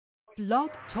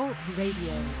Blog Talk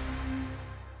Radio.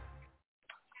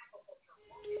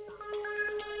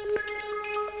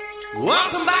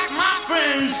 Welcome back, my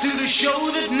friends, to the show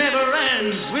that never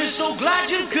ends. We're so glad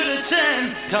you could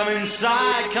attend. Come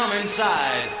inside, come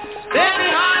inside. There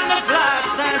behind the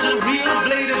glass stands a real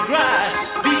blade of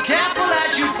grass. Be careful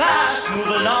as you pass.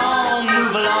 Move along,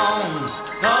 move along.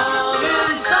 Come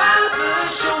inside,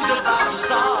 the show's about to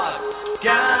start.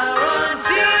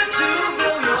 Guaranteed to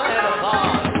blow your head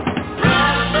apart.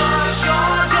 Rest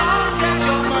assured, don't get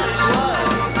your money's worth.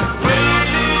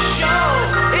 Greatest show,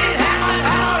 it happens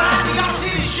all right. You gotta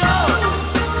see the show.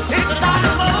 It's a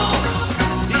dynamo.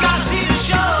 You gotta see the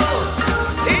show.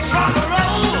 It's rock and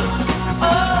roll.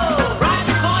 Oh, right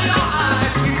before your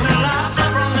eyes, people laugh up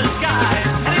from the sky,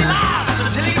 and he laughs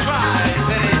until he cries,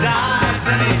 then he dies,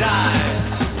 then he dies.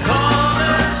 Come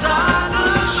inside,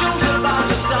 the show's about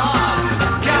to start.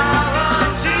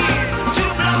 Guaranteed to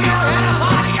blow your head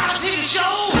apart. You gotta see the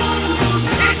show.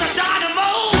 It's a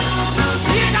dynamo.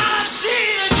 You gotta see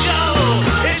the show.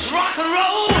 It's rock and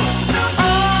roll.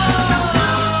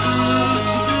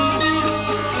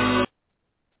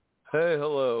 Hey,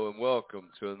 hello, and welcome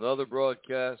to another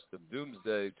broadcast of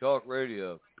Doomsday Talk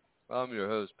Radio. I'm your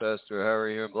host, Pastor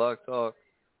Harry, here in Block Talk,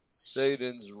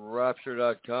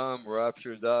 SatansRapture.com,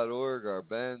 Rapture.org, our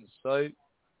band site,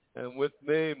 and with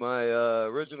me, my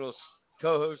original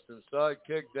co-host and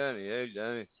sidekick, Danny. Hey,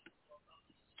 Danny.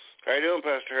 How you doing,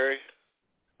 Pastor Harry?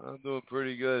 I'm doing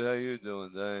pretty good. How you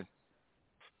doing, Danny?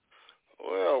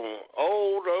 Well,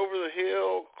 old, over the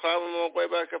hill, climbing my way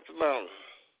back up the mountain.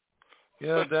 You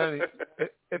know, Danny,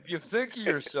 if you think of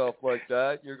yourself like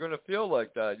that, you're going to feel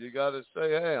like that. You got to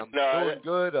say, hey, I'm doing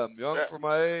good, I'm young for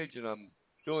my age, and I'm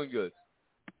doing good.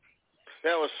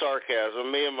 That was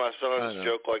sarcasm. Me and my sons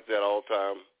joke like that all the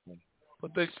time.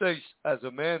 But they say, as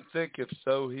a man thinketh,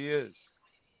 so he is.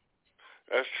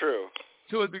 That's true.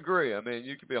 To a degree. I mean,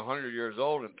 you could be 100 years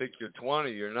old and think you're 20.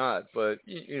 You're not, but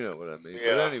you know what I mean.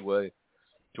 Yeah. But anyway,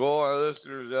 to all our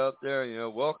listeners out there,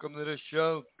 welcome to this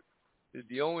show. It's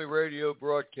the only radio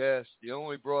broadcast, the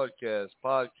only broadcast,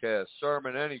 podcast,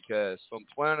 sermon, anycast on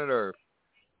planet Earth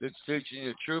that's teaching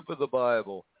the truth of the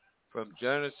Bible from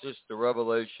Genesis to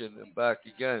Revelation and back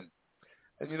again.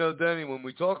 And Denny, when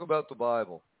we talk about the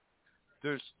Bible,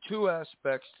 there's two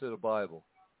aspects to the Bible.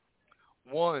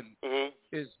 One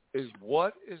is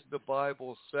what is the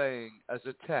Bible saying as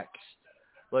a text?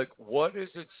 Like, what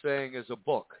is it saying as a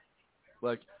book?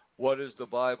 Like, what does the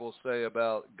Bible say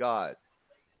about God?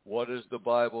 What does the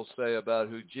Bible say about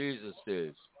who Jesus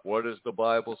is? What does the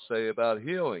Bible say about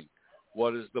healing?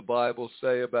 What does the Bible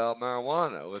say about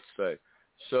marijuana, let's say?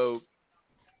 So,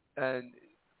 and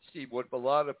see, what a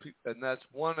lot of people, and that's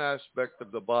one aspect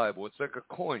of the Bible. It's like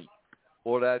a coin,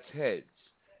 or that's heads,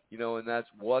 and that's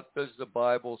what does the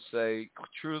Bible say,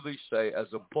 truly say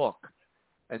as a book.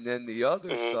 And then the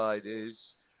other side is,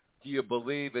 do you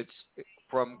believe it's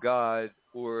from God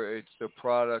or it's the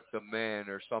product of man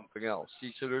or something else?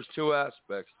 See, so there's two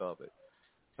aspects of it.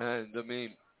 And I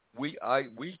mean, we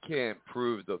can't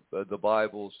prove the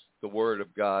Bible's the Word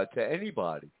of God to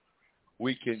anybody.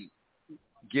 We can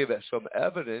give it some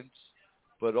evidence,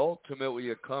 but ultimately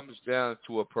it comes down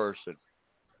to a person.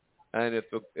 And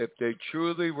if they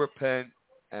truly repent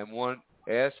and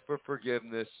ask for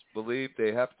forgiveness, believe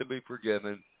they have to be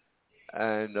forgiven,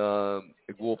 and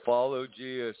will follow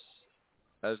Jesus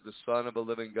as the Son of a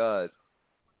living God,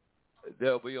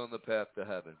 they'll be on the path to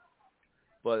heaven.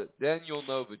 But then you'll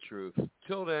know the truth.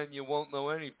 Till then, you won't know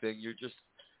anything. You're just,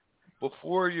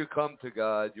 before you come to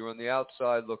God, you're on the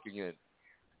outside looking in.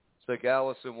 It's like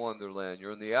Alice in Wonderland.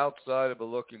 You're on the outside of a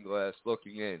looking glass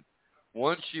looking in.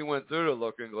 Once she went through the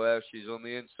looking glass, she's on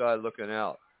the inside looking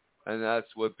out. And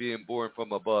that's what being born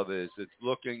from above is. It's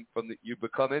looking you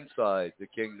become inside the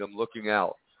kingdom looking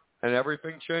out. And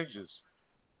everything changes.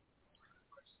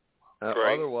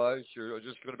 Right. Otherwise, you're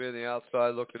just going to be on the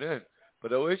outside looking in.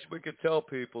 But at least we can tell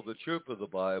people the truth of the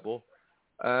Bible.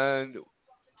 And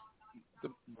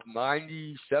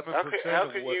 97%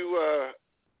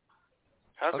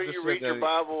 How could you read your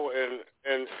Bible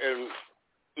and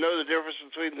know the difference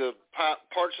between the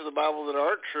parts of the Bible that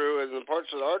aren't true and the parts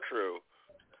that are true?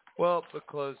 Well,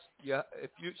 because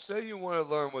if you say you want to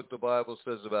learn what the Bible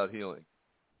says about healing,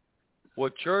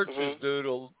 what churches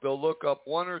do, they'll look up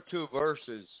one or two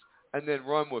verses and then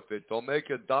run with it. They'll make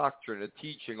a doctrine, a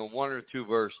teaching on one or two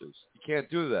verses. You can't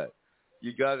do that.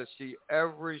 You got to see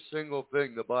every single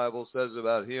thing the Bible says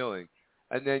about healing,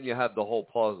 and then you have the whole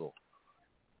puzzle.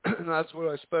 And that's what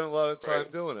I spend a lot of time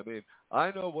doing. I mean,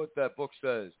 I know what that book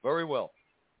says very well.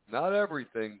 Not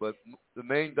everything, but the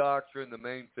main doctrine, the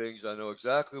main things, I know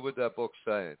exactly what that book's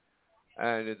saying.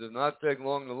 And it does not take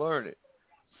long to learn it.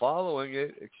 Following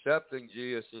it, accepting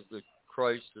Jesus as the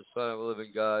Christ, the Son of the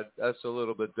living God, that's a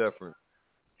little bit different.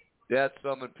 That's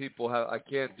something people I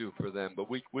can't do for them. But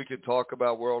we can talk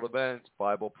about world events,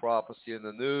 Bible prophecy in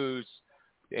the news,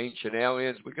 the ancient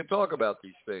aliens. We can talk about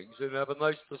these things and have a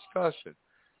nice discussion.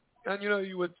 And,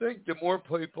 you would think that more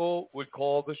people would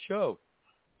call the show.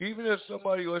 Even if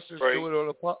somebody listens to it on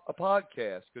a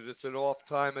podcast, because it's an off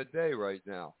time of day right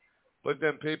now. But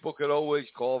then people could always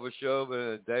call the show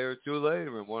a day or two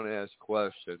later and want to ask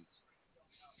questions.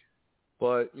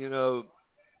 But,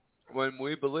 when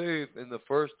we believe in the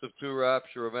first of two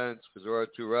rapture events, because there are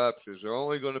two raptures, there are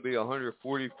only going to be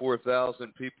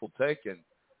 144,000 people taken.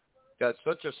 That's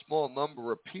such a small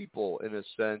number of people, in a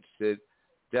sense,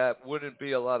 that wouldn't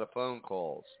be a lot of phone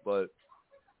calls. But,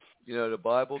 the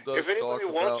Bible does talk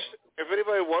about... If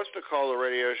anybody wants to call the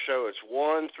radio show, it's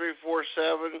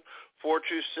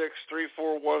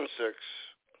 1-347-426-3416.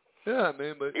 Yeah, I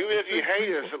mean, but... Even if you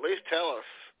hate us, at least tell us.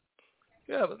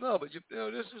 Yeah, but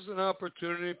this is an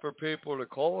opportunity for people to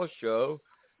call a show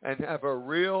and have a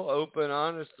real, open,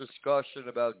 honest discussion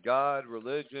about God,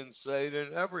 religion,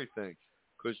 Satan, everything.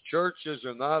 Because churches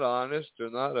are not honest, they're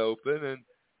not open, and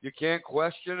you can't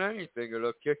question anything or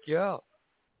they'll kick you out.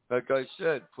 Like I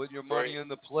said, put your money in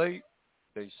the plate.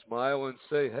 They smile and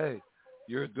say, hey,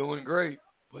 you're doing great.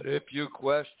 But if you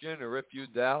question or if you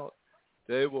doubt,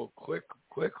 they will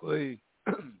quickly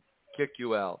kick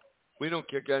you out. We don't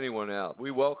kick anyone out.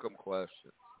 We welcome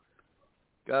questions.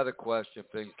 Got to question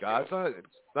things.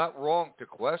 It's not wrong to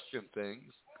question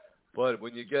things, but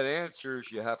when you get answers,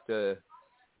 you have to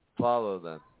follow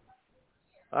them.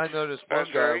 I noticed one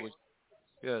guy was...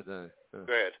 Yeah, Danny. Go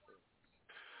ahead.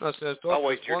 I'll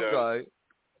wait your turn.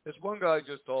 This one guy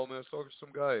just told me, I was talking to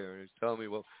some guy here, and he's telling me,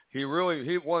 well, he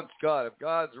wants God. If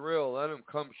God's real, let him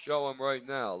come show him right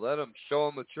now. Let him show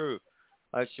him the truth.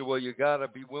 I said, well, you got to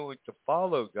be willing to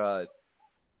follow God,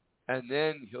 and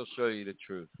then he'll show you the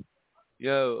truth.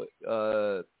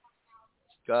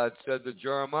 God said to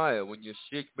Jeremiah, when you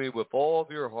seek me with all of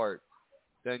your heart,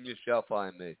 then you shall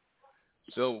find me.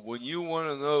 So when you want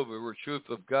to know the truth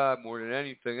of God more than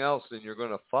anything else, and you're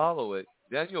going to follow it,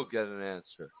 then you'll get an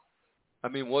answer. I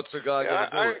mean, what's a guy going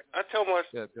to do? I tell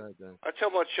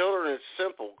my children it's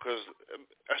simple because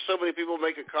so many people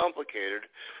make it complicated.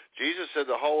 Jesus said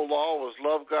the whole law was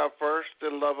love God first,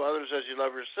 then love others as you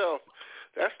love yourself.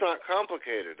 That's not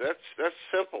complicated. That's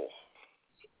simple.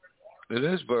 It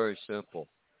is very simple.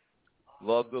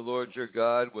 Love the Lord your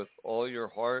God with all your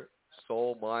heart,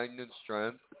 soul, mind, and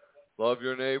strength. Love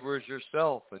your neighbor as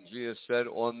yourself. And Jesus said,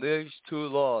 on these two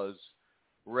laws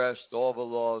rest all the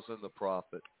laws and the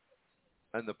prophets.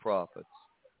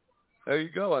 There you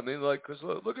go. I mean, because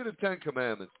look at the Ten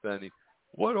Commandments, Benny.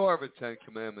 What are the Ten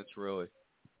Commandments, really?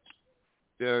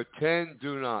 There are 10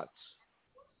 do-nots.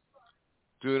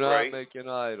 Do not make an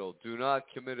idol. Do not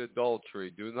commit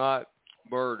adultery. Do not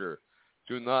murder.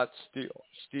 Do not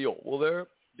steal. Well,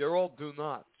 they're all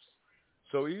do-nots.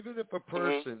 So even if a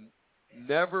person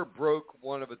never broke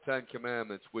one of the Ten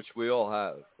Commandments, which we all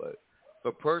have, but if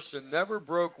a person never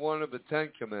broke one of the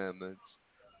Ten Commandments,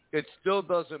 it still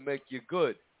doesn't make you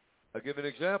good. I'll give an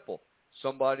example.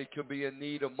 Somebody could be in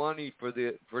need of money for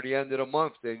the end of the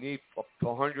month. They need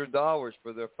 $100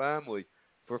 for their family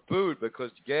for food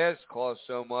because gas costs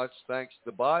so much thanks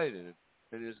to Biden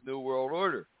and his New World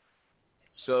Order.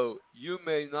 So you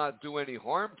may not do any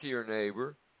harm to your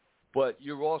neighbor, but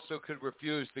you also could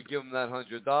refuse to give them that $100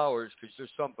 because there's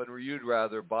something you'd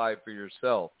rather buy for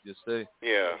yourself, you see?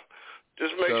 Yeah.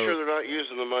 Just make sure they're not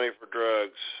using the money for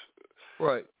drugs.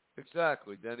 Right.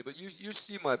 Exactly, Danny. But you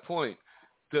see my point.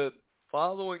 The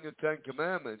following the Ten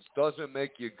Commandments doesn't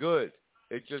make you good.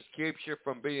 It just keeps you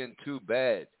from being too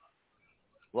bad.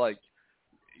 Like,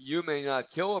 you may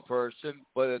not kill a person,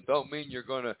 but it don't mean you're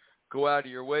going to go out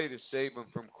of your way to save them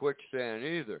from quicksand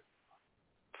either.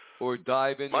 Or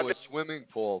dive into a swimming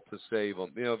pool to save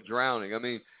them, drowning. I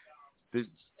mean, the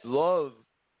love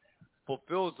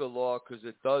fulfills the law because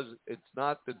it's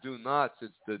not the do-nots,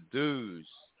 it's the do's.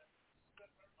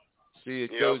 See,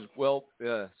 it goes well,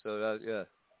 yeah, so that,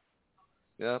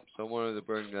 yeah, so I wanted to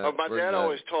bring that. My dad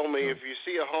always told me if you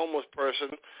see a homeless person,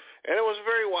 and it was a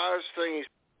very wise thing, he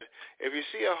said, if you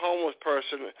see a homeless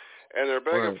person and they're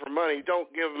begging for money,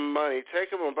 don't give them money.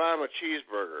 Take them and buy them a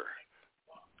cheeseburger.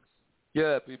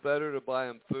 Yeah, it'd be better to buy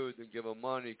them food than give them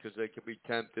money because they could be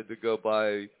tempted to go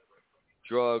buy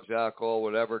drugs, alcohol,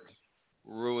 whatever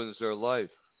ruins their life.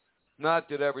 Not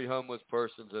that every homeless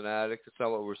person's an addict. That's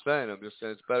not what we're saying. I'm just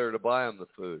saying it's better to buy them the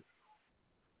food.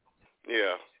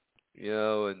 Yeah.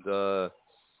 And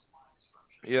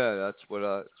yeah, that's what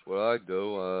I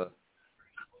do.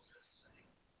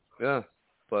 Yeah,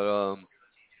 but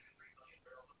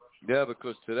yeah,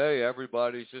 because today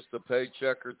everybody's just a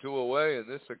paycheck or two away in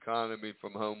this economy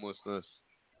from homelessness.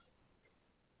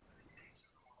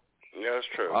 Yeah, that's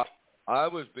true. I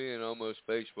was being almost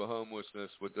faced with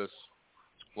homelessness with this,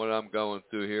 what I'm going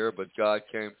through here, but God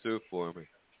came through for me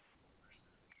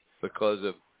because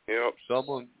of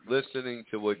someone listening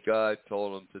to what God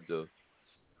told them to do.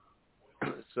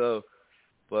 So,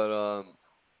 but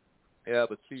yeah,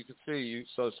 but you can see,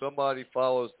 so somebody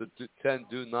follows the 10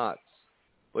 do nots.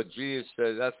 But Jesus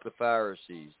said that's the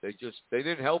Pharisees. They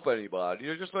didn't help anybody.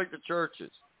 They're just like the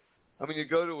churches. I mean, you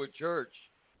go to a church,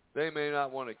 they may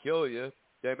not want to kill you.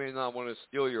 They may not want to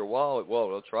steal your wallet. Well,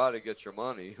 they'll try to get your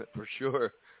money for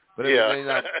sure. But yeah. They may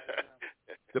not.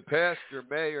 The pastor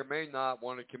may or may not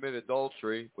want to commit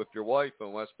adultery with your wife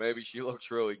unless maybe she looks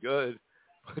really good.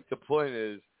 But the point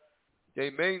is, they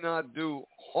may not do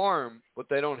harm, but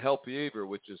they don't help you either,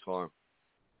 which is harm.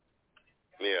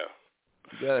 Yeah.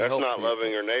 That's not people.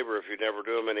 Loving your neighbor if you never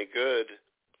do them any good.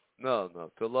 No.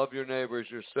 To love your neighbor as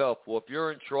yourself. Well, if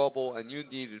you're in trouble and you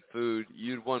needed food,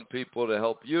 you'd want people to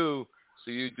help you,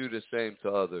 so you do the same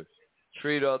to others.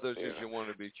 Treat others as you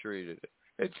want to be treated.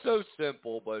 It's so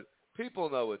simple, but people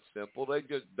know it's simple. They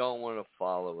just don't want to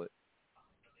follow it.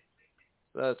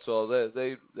 That's all.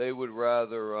 They would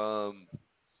rather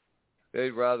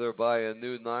they'd rather buy a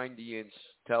new 90-inch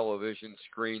television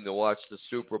screen to watch the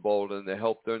Super Bowl than to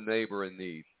help their neighbor in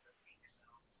need.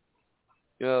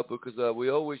 Yeah, because we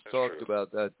always talked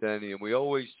about that, Danny, and we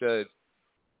always said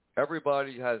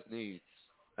everybody has needs,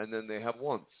 and then they have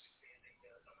wants.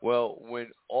 Well,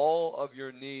 when all of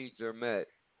your needs are met,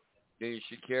 then you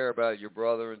should care about your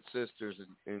brother and sisters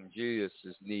and Jesus'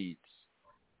 needs.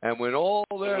 And when all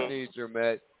their needs are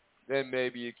met, then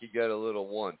maybe you could get a little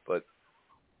want. But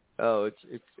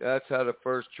that's how the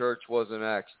first church was in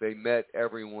Acts. They met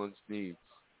everyone's needs.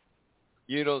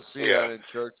 You don't see that in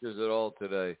churches at all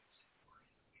today.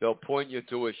 They'll point you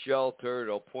to a shelter.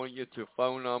 They'll point you to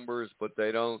phone numbers, but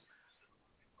they don't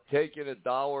take it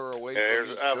 $1 away from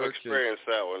these I've churches. experienced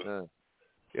that one.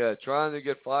 Yeah, trying to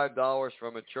get $5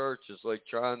 from a church is like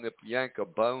trying to yank a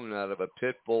bone out of a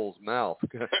pit bull's mouth.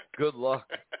 Good luck.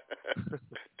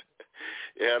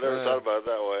 Yeah, I never thought about it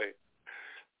that way.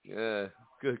 Yeah,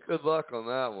 good luck on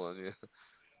that one.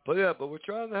 Yeah, but we're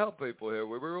trying to help people here.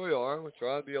 We really are. We're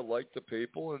trying to be a light to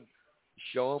people and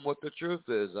show them what the truth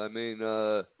is. I mean,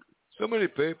 so many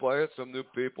people. I had some new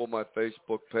people on my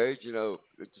Facebook page.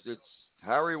 It's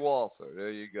Harry Walther.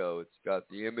 There you go. It's got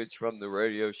the image from the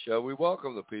radio show. We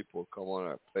welcome the people to come on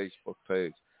our Facebook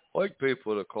page. I like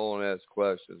people to call and ask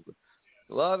questions. But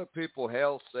a lot of people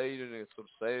hail Satan, and some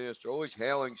Satanists are always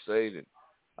hailing Satan.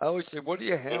 I always say, what are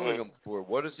you hailing him for?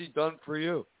 What has he done for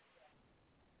you?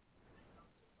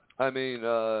 I mean,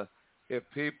 if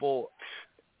people,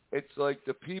 it's like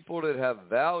the people that have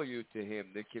value to him,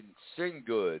 that can sing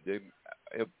good, they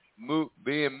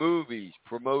be in movies,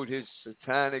 promote his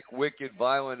satanic, wicked,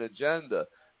 violent agenda.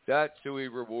 That's who he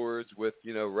rewards with,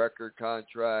 record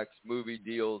contracts, movie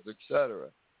deals, etc.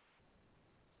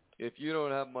 If you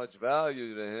don't have much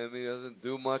value to him, he doesn't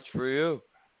do much for you.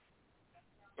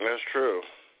 That's true.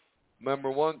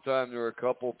 Remember one time there were a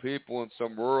couple people in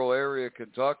some rural area of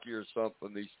Kentucky or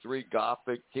something, these 3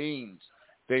 Gothic teens.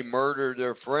 They murdered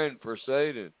their friend for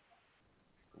Satan.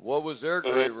 What was their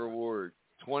great reward?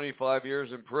 25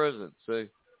 years in prison, see?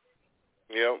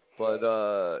 Yep. But,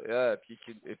 if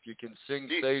you can sing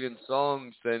Satan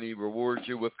songs, then he rewards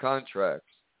you with contracts.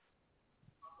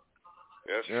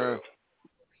 That's true.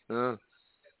 Yeah.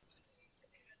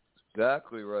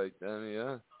 Exactly right, Danny,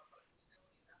 yeah.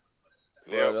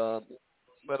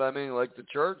 But I mean, like the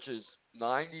churches,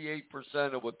 98%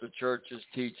 of what the churches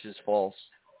teach is false.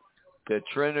 The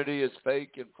Trinity is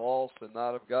fake and false and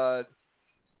not of God.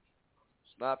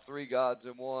 It's not 3 gods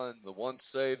in one. The once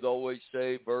saved, always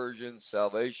saved version.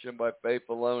 Salvation by faith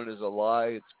alone is a lie.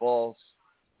 It's false.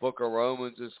 Book of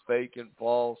Romans is fake and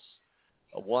false.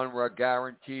 One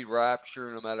guaranteed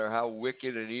rapture, no matter how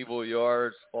wicked and evil you are,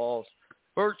 is false.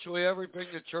 Virtually everything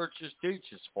the churches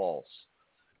teach is false.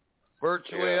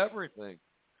 Virtually everything.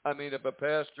 I mean, if a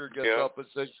pastor gets up and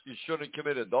says you shouldn't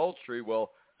commit adultery,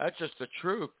 well, that's just the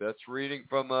truth. That's reading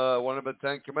from one of the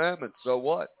 10 Commandments. So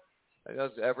what?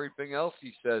 Because everything else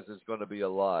he says is going to be a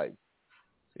lie.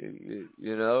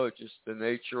 It's just the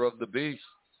nature of the beast.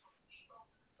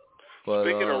 But,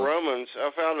 speaking of Romans, I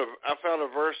found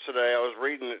a verse today. I was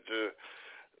reading it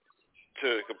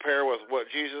to compare with what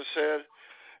Jesus said,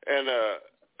 and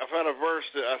I found a verse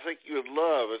that I think you would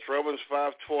love. It's Romans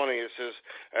 5:20. It says,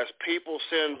 "As people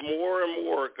sin more and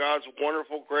more, God's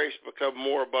wonderful grace become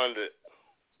more abundant."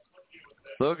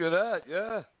 Look at that,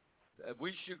 yeah.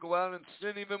 we should go out and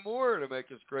sin even more to make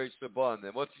his grace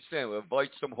abundant. What's he saying? We'll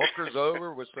invite some hookers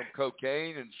over with some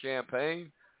cocaine and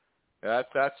champagne.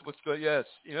 That's what's good. Yes,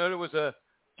 there was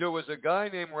a guy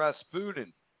named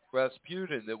Rasputin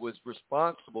that was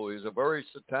responsible. He was a very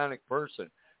satanic person.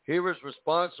 He was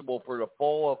responsible for the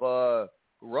fall of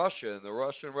Russia and the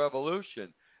Russian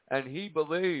Revolution, and he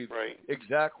believed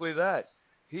exactly that.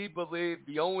 He believed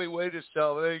the only way to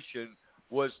salvation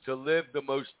was to live the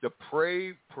most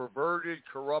depraved, perverted,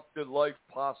 corrupted life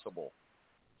possible.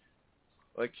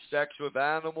 Like sex with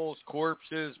animals,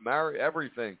 corpses, marry,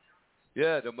 everything.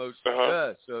 Yeah, the most,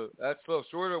 so that's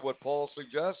sort of what Paul's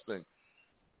suggesting.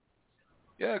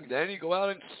 Yeah, then you go out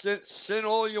and sin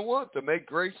all you want to make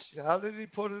grace. How did he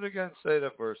put it again? Say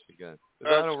that verse again.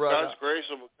 God's grace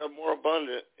will become more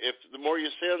abundant. If the more you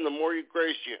sin, the more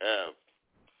grace you have.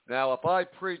 Now, if I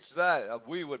preach that,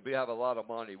 we would have a lot of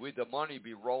money. The money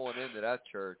be rolling into that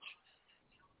church.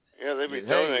 Yeah, they'd be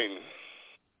donating.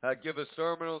 I'd give a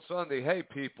sermon on Sunday. Hey,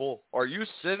 people, are you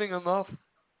sinning enough?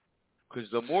 Because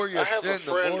the more you sin,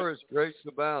 the more His grace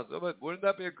abounds. Wouldn't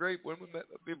that be wouldn't it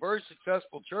be a very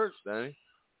successful church, Danny?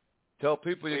 Tell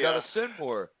people you got to sin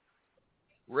more.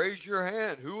 Raise your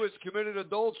hand. Who has committed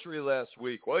adultery last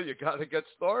week? Well, you got to get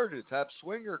started. Have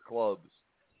swinger clubs.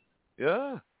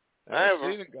 Yeah. I have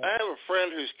a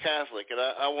friend who's Catholic, and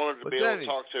I wanted to be able to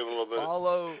talk to him a little bit.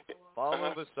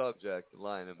 Follow the subject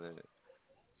line a minute.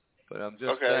 But I'm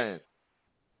just saying.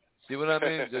 See what I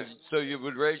mean? So you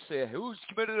would say, who's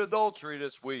committed adultery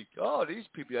this week? Oh, these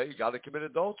people. Yeah, you got to commit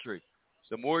adultery.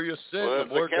 The more you sin, the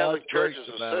more God's grace abounds. The Catholic Church is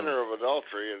the center of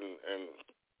adultery and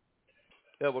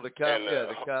the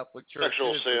Catholic Church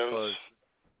sexual is sins.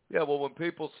 Because, when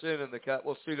people sin in the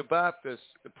Catholic, see, the Baptists,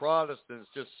 the Protestants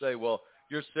just say, well,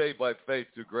 you're saved by faith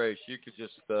through grace. You could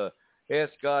just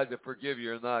ask God to forgive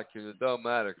you or not, because it don't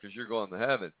matter, because you're going to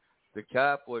heaven. The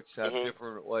Catholics have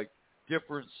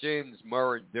different sins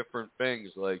merit different things.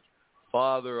 Like,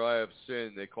 Father, I have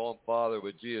sinned. They call him Father,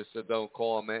 but Jesus said don't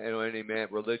call him any man,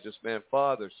 religious man,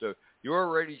 Father. So you're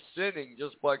already sinning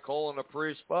just by calling a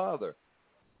priest Father.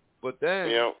 But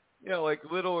then, like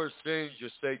littler sins, you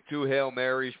say 2 Hail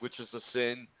Marys, which is a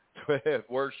sin, to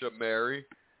worship Mary.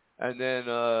 And then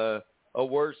a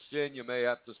worse sin, you may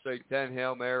have to say 10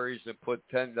 Hail Marys and put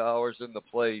 $10 in the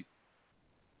plate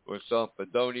or something.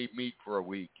 Don't eat meat for a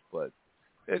week. But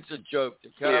it's a joke. The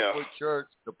Catholic Church,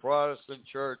 the Protestant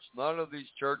Church, none of these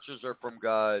churches are from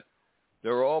God.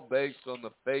 They're all based on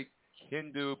the fake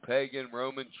Hindu, pagan,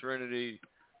 Roman Trinity.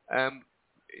 And,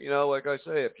 like I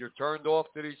say, if you're turned off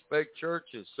to these fake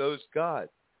churches, so's God.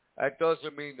 That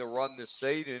doesn't mean to run to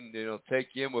Satan, take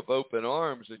you in with open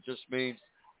arms. It just means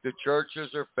the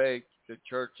churches are fake. The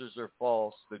churches are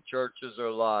false. The churches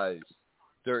are lies.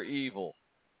 They're evil.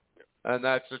 And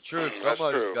that's the truth.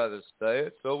 Somebody's got to say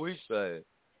it, so we say it.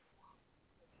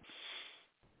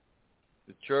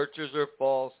 The churches are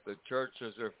false. The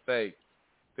churches are fake.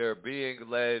 They're being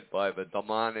led by the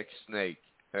demonic snake.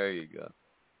 There you go.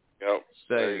 Yep.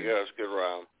 There you go. It's a good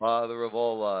round. Father of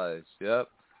all lies. Yep.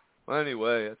 Well,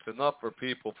 anyway, that's enough for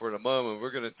people for the moment.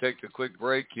 We're going to take a quick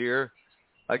break here.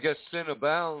 I guess sin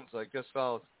abounds. I guess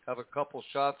I'll have a couple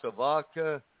shots of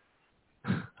vodka,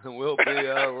 and we'll be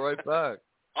right back.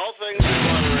 All things in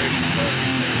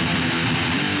moderation.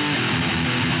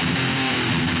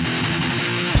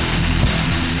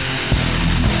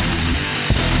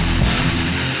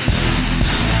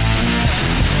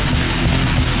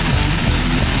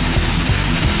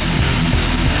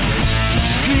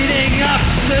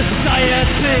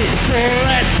 Society for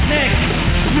ethnic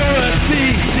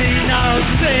purity,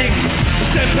 denouncing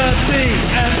sympathy,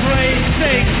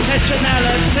 embracing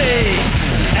nationality,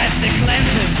 ethnic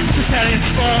cleansing, totalitarian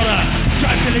slaughter,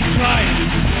 strife killing strife,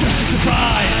 just to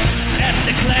survive,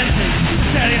 ethnic cleansing,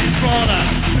 totalitarian slaughter,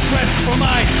 the quest for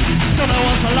might, so no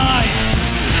one's alive.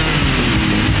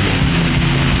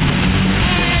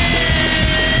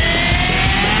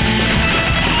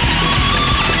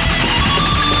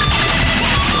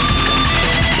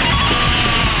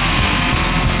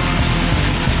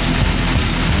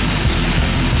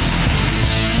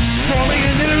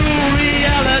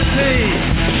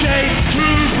 Shaped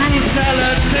through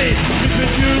brutality,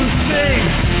 reproducing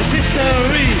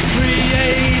history,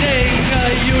 creating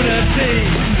a unity.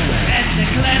 Ethnic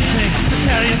cleansing,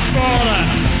 totalitarian slaughter,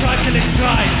 strife killing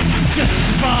strife, just to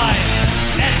survive.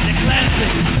 Ethnic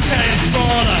cleansing, totalitarian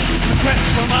slaughter, the quest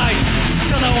for might,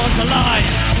 so no one's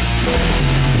alive.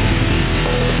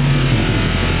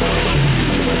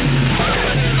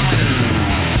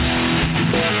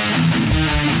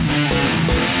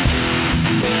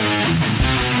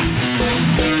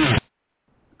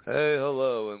 Hey,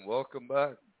 hello, and welcome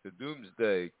back to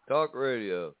Doomsday Talk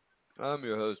Radio. I'm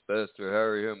your host, Pastor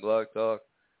Harry here in Blog Talk.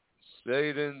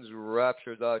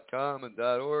 SatansRapture.com and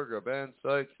 .org are band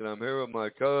sites, and I'm here with my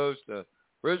co-host,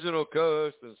 original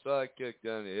co-host and sidekick,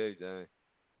 Danny. Hey, Danny.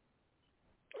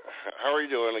 How are you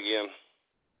doing again?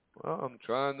 Well, I'm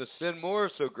trying to sin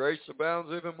more so grace abounds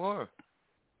even more.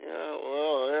 Yeah,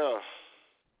 well,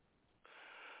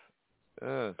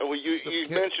 yeah. Well, you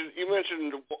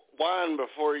mentioned wine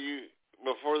before you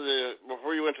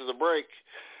went to the break.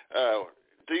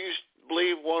 Do you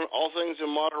believe all things in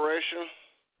moderation?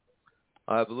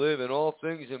 I believe in all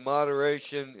things in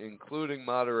moderation, including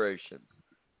moderation.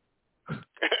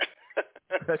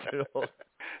 That's a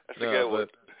good one.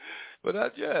 But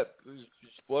that's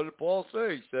what did Paul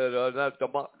say? He said that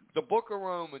the book of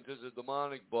Romans is a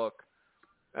demonic book,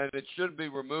 and it should be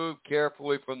removed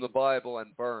carefully from the Bible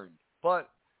and burned. But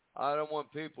I don't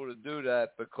want people to do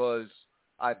that because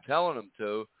I'm telling them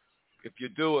to. If you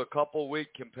do a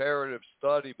couple-week comparative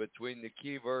study between the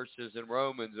key verses in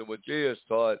Romans and what Jesus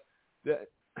taught,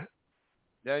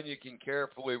 then you can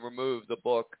carefully remove the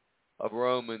book of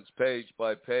Romans page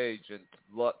by page and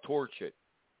torch it.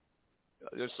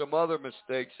 There's some other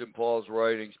mistakes in Paul's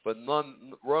writings, but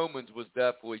Romans was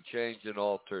definitely changed and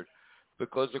altered.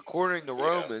 Because according to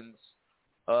Romans,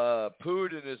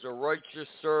 Putin is a righteous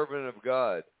servant of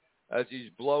God as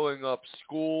he's blowing up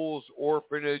schools,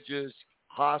 orphanages,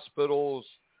 hospitals,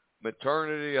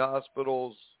 maternity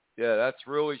hospitals. Yeah, that's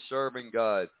really serving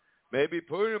God. Maybe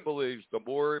Putin believes the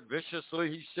more viciously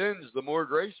he sins, the more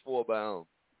grace will abound.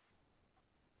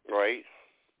 Right.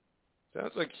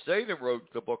 Sounds like Satan wrote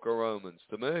the book of Romans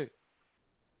to me.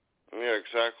 Yeah,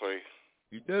 exactly.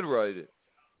 He did write it.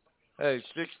 Hey,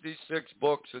 66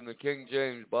 books in the King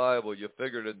James Bible. You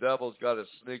figure the devil's got to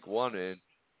sneak one in.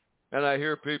 And I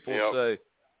hear people say,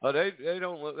 "Oh, they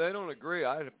don't agree."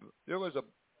 There was a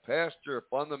pastor,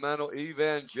 fundamental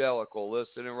evangelical,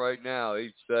 listening right now.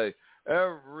 He'd say,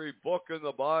 "Every book in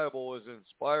the Bible is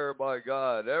inspired by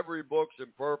God. Every book's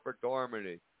in perfect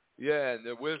harmony." Yeah, and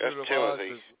the Wizard of Oz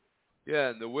is. Yeah,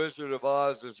 and the Wizard of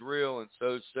Oz is real, and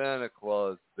so's Santa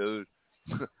Claus, dude.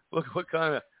 Look what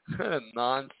kind of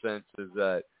nonsense is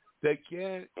that? They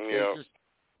can't. Yeah.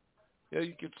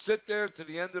 You could sit there to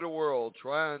the end of the world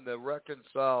trying to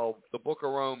reconcile the book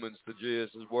of Romans to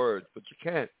Jesus' words, but you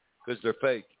can't because they're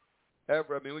fake.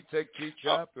 We take key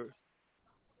chapters.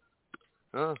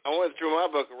 I went through my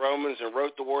book of Romans and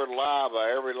wrote the word lie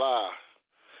by every lie,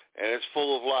 and it's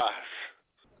full of lies.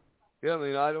 Yeah,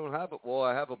 I don't have it. Well,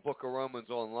 I have a book of Romans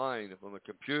online on the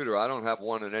computer. I don't have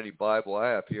one in any Bible I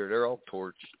have here. They're all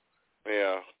torched.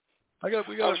 Yeah. We got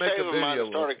to make a video. Mine to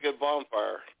start a good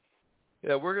bonfire.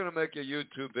 Yeah, we're going to make a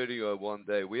YouTube video one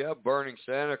day. We have Burning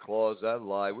Santa Claus, that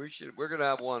lie. We're going to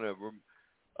have one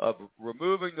of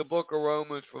removing the book of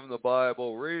Romans from the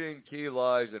Bible, reading key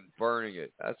lies, and burning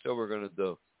it. That's what we're going to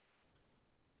do.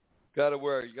 You got to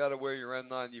wear your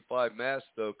N95 mask,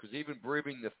 though, because even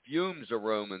breathing the fumes of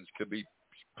Romans could be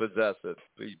possessive,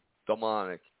 be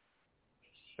demonic.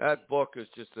 That book is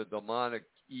just a demonic,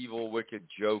 evil, wicked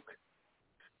joke.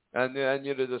 And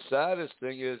the saddest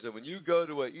thing is that when you go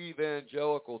to an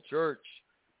evangelical church,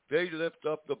 they lift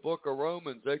up the book of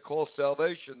Romans. They call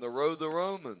salvation the road to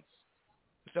Romans.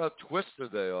 That's how twisted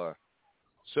they are.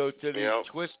 So to these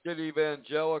twisted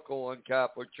evangelical and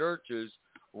Catholic churches,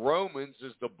 Romans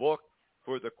is the book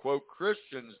for the, quote,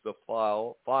 Christians to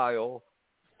follow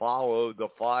the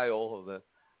file,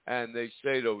 and they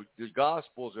say the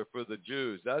Gospels are for the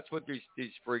Jews. That's what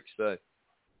these freaks say.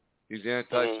 These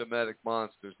anti-Semitic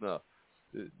monsters. No.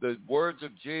 The words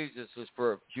of Jesus is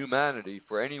for humanity,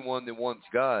 for anyone that wants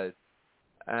God.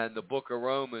 And the book of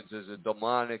Romans is a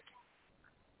demonic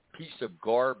piece of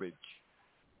garbage.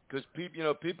 Because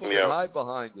people can hide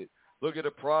behind it. Look at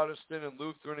the Protestant and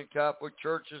Lutheran and Catholic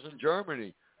churches in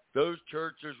Germany. Those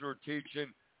churches were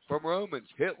teaching from Romans.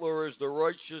 Hitler is the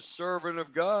righteous servant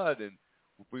of God, and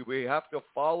we have to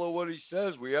follow what he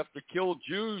says. We have to kill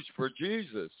Jews for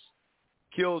Jesus.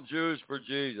 Kill Jews for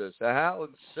Jesus. How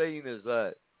insane is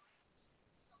that?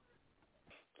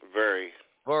 Very.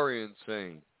 Very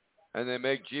insane. And they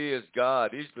make Jesus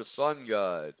God. He's the Son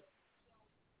God.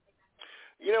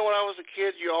 When I was a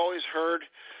kid, you always heard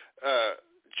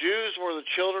Jews were the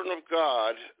children of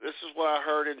God. This is what I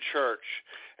heard in church.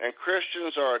 And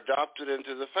Christians are adopted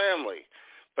into the family.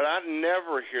 But I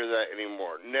never hear that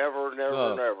anymore. Never.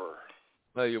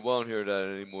 No, you won't hear that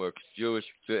anymore. Because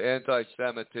the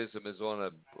anti-Semitism is on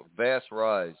a vast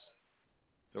rise.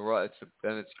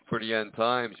 It's for the end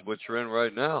times, which we're in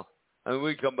right now. And when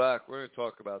we come back, we're going to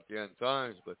talk about the end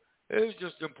times. But it's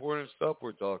just important stuff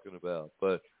we're talking about.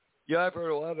 But yeah, I've heard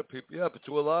a lot of people. Yeah, but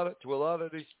to a lot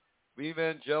of these,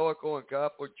 evangelical and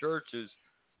Catholic churches,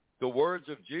 the words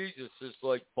of Jesus is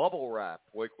like bubble wrap,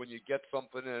 like when you get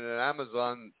something in an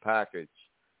Amazon package.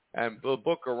 And the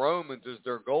book of Romans is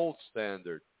their gold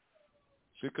standard.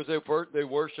 Because they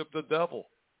worship the devil.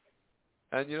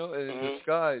 And, in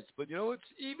disguise. But, it's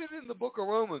even in the book of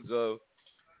Romans, though,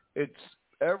 it's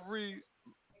every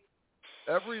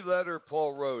letter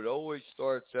Paul wrote always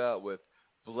starts out with,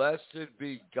 "Blessed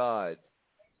be God,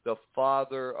 the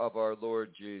Father of our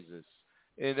Lord Jesus."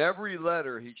 In every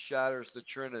letter, he shatters the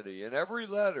Trinity. In every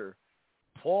letter,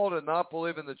 Paul did not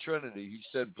believe in the Trinity. He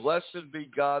said, "Blessed be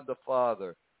God, the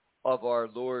Father of our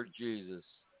Lord Jesus."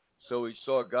 So he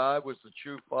saw God was the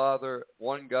true Father,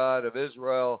 one God of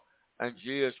Israel, and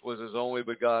Jesus was his only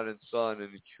begotten Son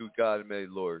and the true God made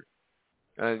Lord.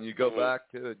 And you go back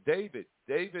to David.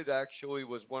 David actually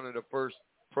was one of the first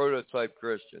prototype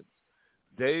Christians.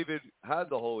 David had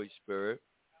the Holy Spirit,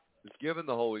 was given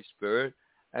the Holy Spirit,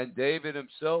 and David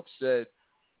himself said,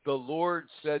 "The Lord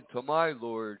said to my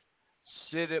Lord,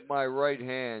 sit at my right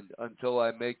hand until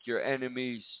I make your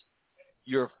enemies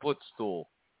your footstool."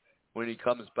 When he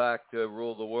comes back to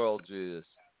rule the world, Jesus,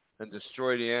 and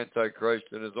destroy the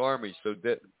Antichrist and his army. So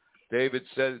David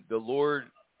said, the Lord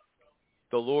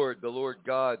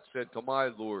God said to my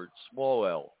Lord, small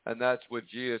L. And that's what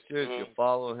Jesus is. You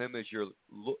follow him as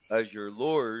your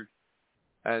Lord,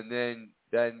 and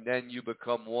then you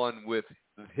become one with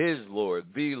his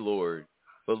Lord, the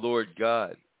Lord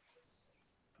God.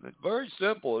 It's very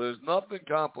simple. There's nothing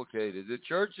complicated. The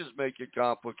churches make it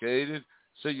complicated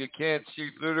so you can't see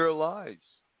through their lies.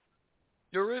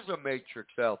 There is a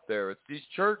matrix out there. It's these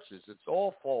churches. It's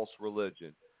all false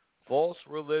religion. False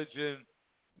religion,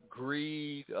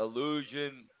 greed,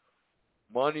 illusion.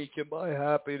 Money can buy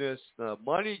happiness.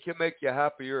 Money can make you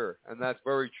happier, and that's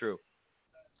very true.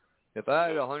 If I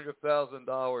had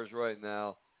 $100,000 right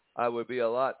now, I would be a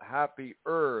lot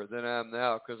happier than I am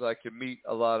now because I can meet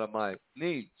a lot of my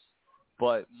needs.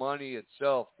 But money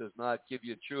itself does not give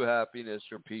you true happiness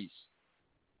or peace.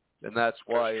 And that's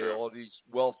why all these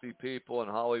wealthy people and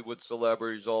Hollywood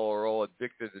celebrities are all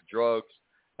addicted to drugs,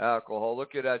 alcohol.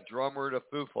 Look at that drummer of the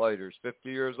Foo Fighters, 50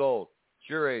 years old. It's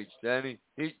your age, Danny.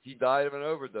 He died of an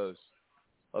overdose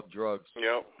of drugs.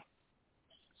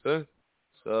 Yep.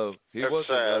 So he That's wasn't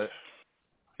sad.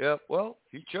 Yeah, well,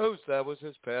 he chose. That was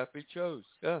his path he chose.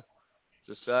 Yeah,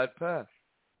 it's a sad path.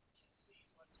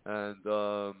 And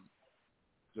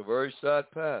it's a very sad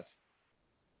path.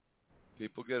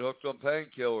 People get hooked on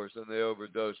painkillers and they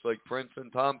overdose, like Prince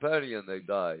and Tom Petty, and they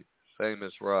died.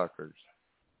 Famous rockers.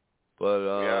 But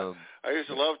yeah, I used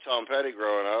to love Tom Petty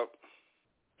growing up.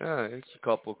 Yeah, it's a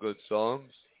couple good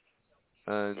songs.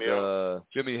 And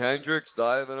Jimi Hendrix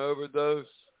died of an overdose.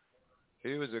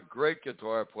 He was a great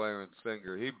guitar player and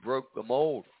singer. He broke the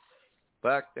mold.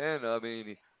 Back then, I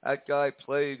mean, that guy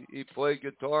played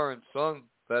guitar and sung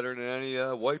better than any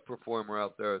white performer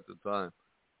out there at the time.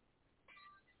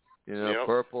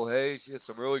 Purple Haze, he had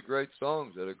some really great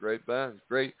songs. Had a great band.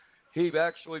 Great. He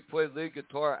actually played lead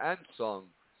guitar and sung.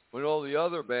 When all the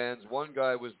other bands, one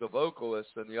guy was the vocalist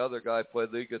and the other guy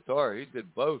played lead guitar. He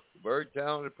did both. Very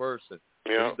talented person.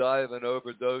 Yeah. He died of an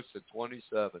overdose at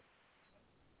 27.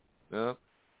 Yeah.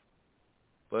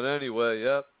 But anyway,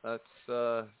 yep, that's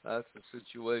the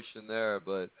situation there.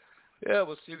 But yeah,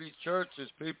 we'll see these churches.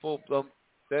 People,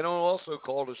 they don't also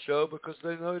call the show because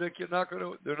they know they're not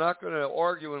going to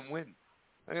argue and win.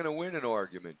 They're going to win an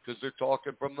argument because they're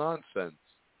talking from nonsense.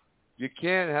 You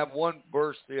can't have one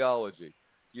verse theology.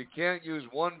 You can't use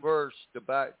one verse to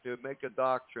make a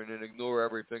doctrine and ignore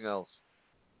everything else.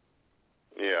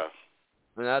 Yeah.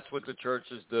 And that's what the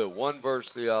churches do. One verse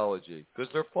theology. Because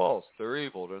they're false. They're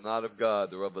evil. They're not of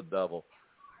God. They're of the devil.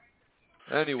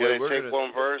 Anyway, they take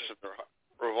one verse and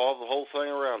revolve the whole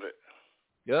thing around it.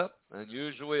 Yep. And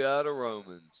usually out of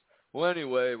Romans. Well,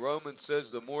 anyway, Romans says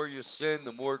the more you sin,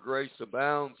 the more grace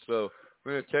abounds. So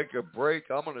we're going to take a break.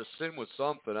 I'm going to sin with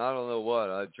something. I don't know what.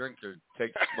 I drink or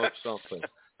smoke something.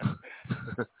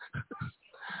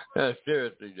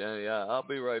 Seriously, Danny, I'll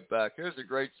be right back. Here's a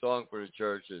great song for the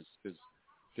churches because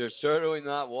they're certainly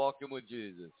not walking with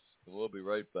Jesus. And we'll be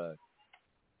right back.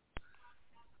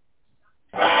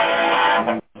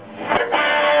 Try.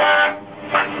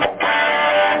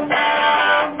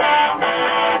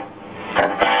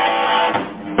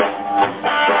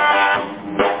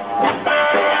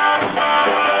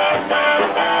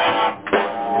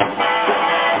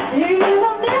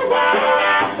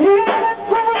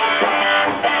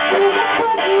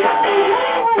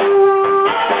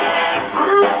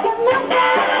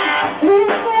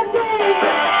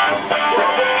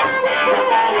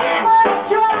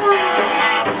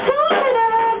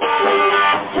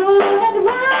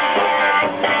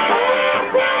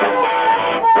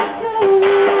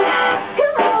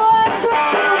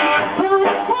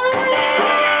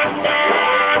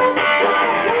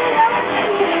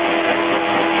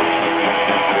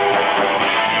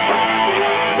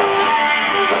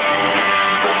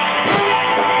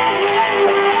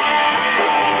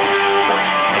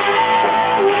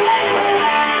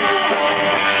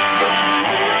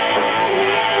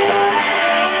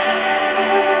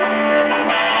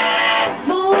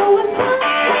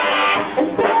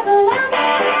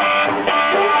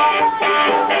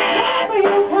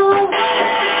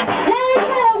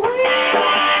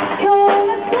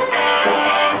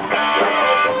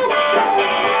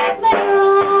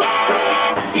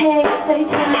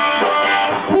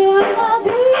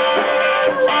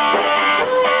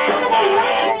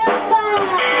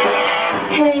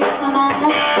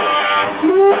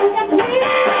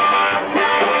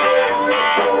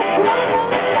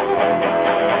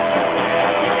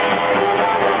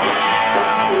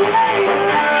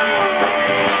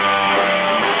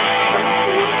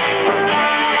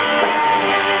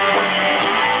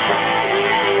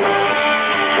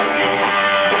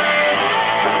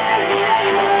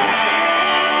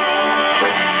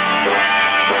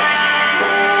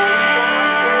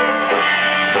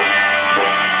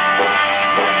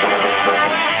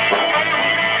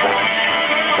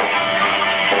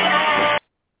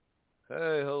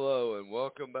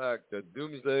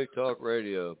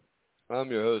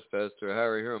 to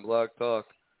Harry here on Blog Talk.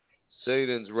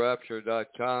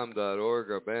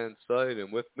 SatansRapture.com.org, our band site,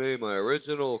 and with me, my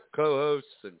original co-host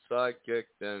and sidekick,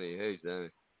 Denny. Hey, Denny.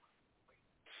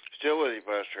 Still with you,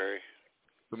 Pastor Harry.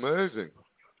 It's amazing.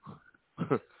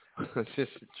 It's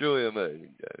just truly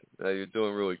amazing, Denny. Now, you're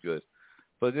doing really good.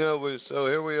 But, so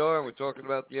here we are, and we're talking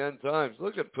about the end times.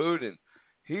 Look at Putin.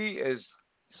 He is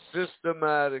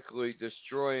systematically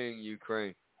destroying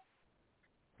Ukraine.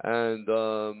 And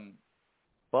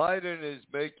Biden is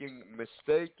making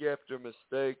mistake after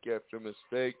mistake after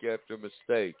mistake after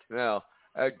mistake. Now,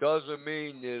 that doesn't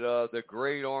mean that the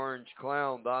great orange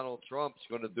clown Donald Trump's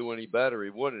going to do any better. He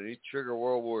wouldn't. He'd trigger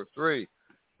World War III.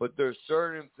 But there's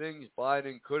certain things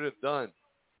Biden could have done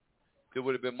that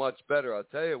would have been much better. I'll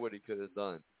tell you what he could have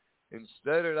done.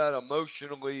 Instead of that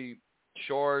emotionally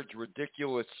charged,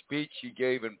 ridiculous speech he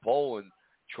gave in Poland,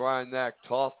 trying to act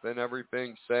tough and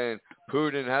everything, saying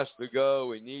Putin has to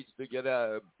go, he needs to get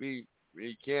out, he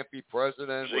can't be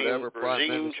president, whatever, prime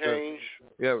minister. Change.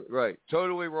 Yeah, right.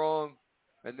 Totally wrong.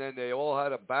 And then they all had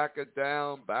to back it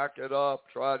down, back it up,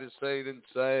 try to say it and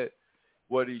say it.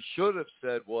 What he should have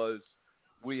said was,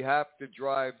 we have to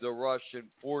drive the Russian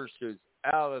forces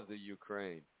out of the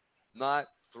Ukraine, not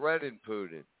threaten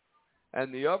Putin.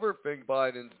 And the other thing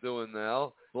Biden's doing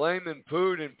now, blaming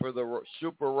Putin for the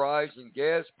super rise in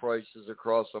gas prices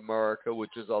across America,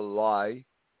 which is a lie.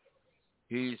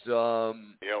 He's, Yep.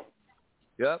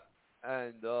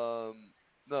 And, no,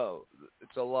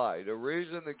 it's a lie. The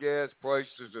reason the gas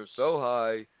prices are so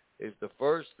high is the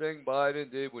first thing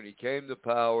Biden did when he came to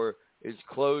power is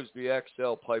close the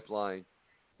XL pipeline,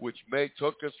 which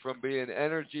took us from being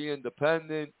energy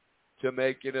independent to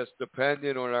making us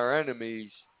dependent on our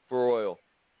enemies for oil.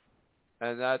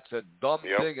 And that's a dumb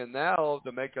thing. And now,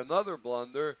 to make another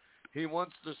blunder, he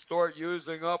wants to start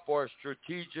using up our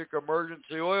strategic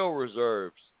emergency oil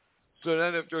reserves. So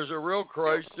then if there's a real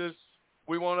crisis,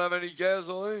 we won't have any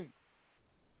gasoline.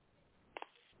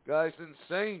 Guy's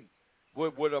insane.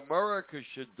 What America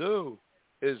should do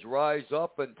is rise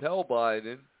up and tell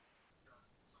Biden,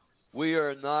 we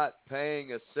are not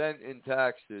paying a cent in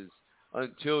taxes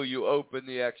until you open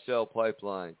the XL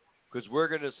pipeline. Because we're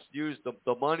going to use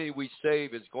the money we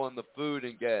save is going to food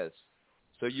and gas.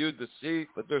 So you deceive,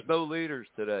 but there's no leaders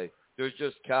today. There's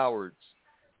just cowards.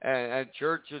 And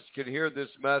churches can hear this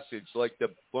message like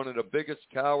one of the biggest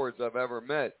cowards I've ever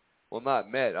met. Well, not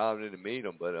met. I didn't meet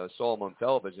him, but I saw him on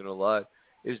television a lot.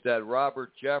 Is that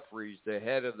Robert Jeffries, the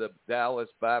head of the Dallas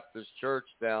Baptist Church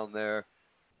down there.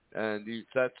 And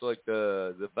that's like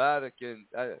the Vatican.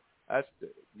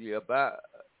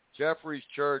 Jeffries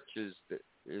Church is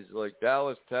like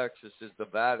Dallas, Texas is the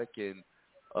Vatican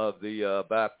of the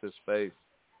Baptist faith,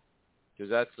 because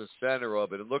that's the center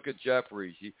of it. And look at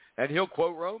Jeffries. He'll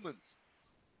quote Romans.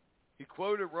 He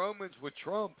quoted Romans with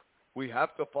Trump. We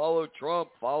have to follow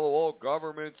Trump, follow all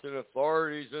governments and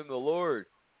authorities in the Lord.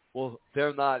 Well,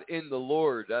 they're not in the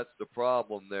Lord. That's the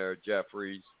problem there,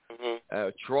 Jeffries. Mm-hmm.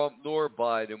 Trump nor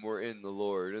Biden were in the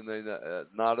Lord, and they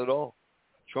not at all.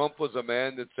 Trump was a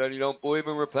man that said he don't believe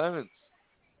in repentance.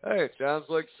 Hey, it sounds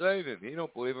like Satan. He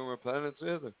don't believe in repentance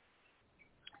either.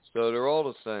 So they're all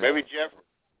the same. Maybe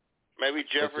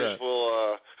Jeffries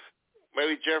will.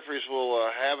 Maybe Jeffries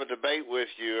will have a debate with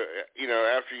you.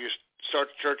 After you start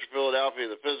the Church of Philadelphia,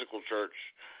 the physical church.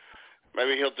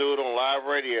 Maybe he'll do it on live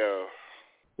radio.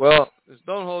 Well, just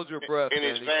don't hold your breath. In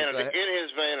his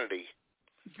vanity.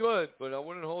 Good, but I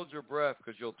wouldn't hold your breath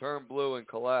because you'll turn blue and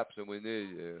collapse, and we need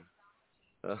you.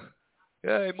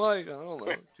 Yeah, he might. I don't know.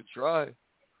 To try.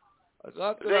 It's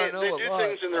not that I know they a do lot.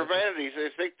 Things in their vanities. They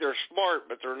think they're smart,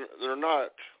 but they're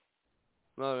not.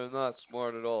 No, they're not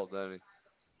smart at all, Danny.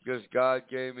 Because God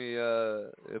gave me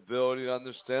the ability to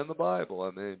understand the Bible. I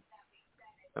mean,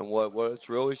 and what it's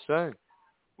really saying.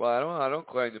 Well, I don't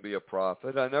claim to be a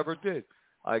prophet. I never did.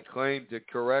 I claim to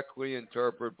correctly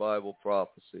interpret Bible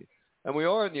prophecy. And we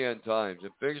are in the end times,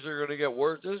 and things are going to get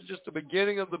worse. This is just the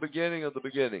beginning of the beginning of the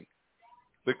beginning.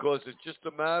 Because it's just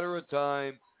a matter of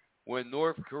time when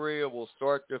North Korea will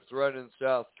start to threaten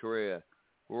South Korea,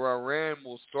 where Iran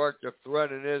will start to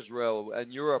threaten Israel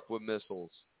and Europe with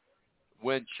missiles,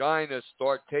 when China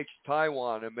takes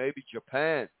Taiwan and maybe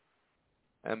Japan,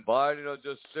 and Biden will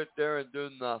just sit there and do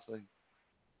nothing,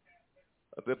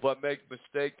 but make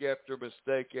mistake after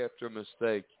mistake after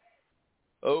mistake.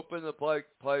 Open the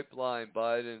pipeline,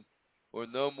 Biden, or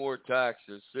no more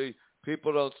taxes. See,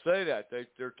 people don't say that.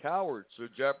 They're cowards. So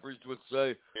Jeffries would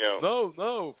say,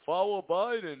 no, follow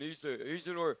Biden.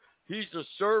 He's a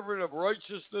servant of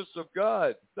righteousness of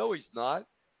God. No, he's not.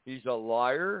 He's a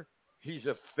liar. He's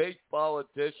a fake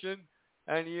politician.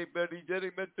 But he did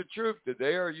admit the truth that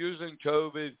they are using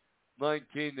COVID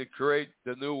 19 to create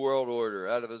the New World Order,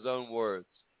 out of his own words.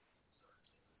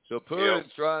 So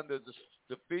Putin's trying to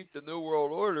defeat the New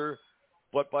World Order,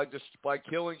 but by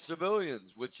killing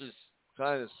civilians, which is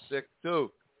kind of sick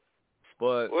too.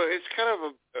 But it's kind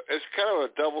of a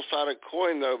double-sided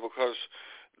coin though, because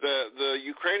the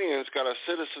Ukrainians got a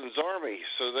citizens' army,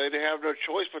 so they have no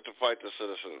choice but to fight the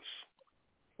citizens.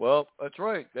 Well, that's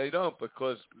right. They don't,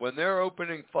 because when they're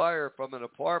opening fire from an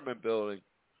apartment building,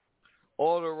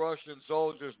 all the Russian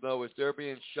soldiers know is they're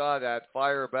being shot at,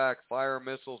 fire back, fire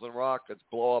missiles and rockets,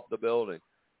 blow up the building.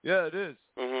 Yeah, it is.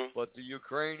 Mm-hmm. But the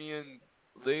Ukrainian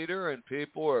leader and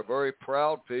people are very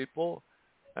proud people,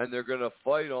 and they're going to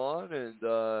fight on, and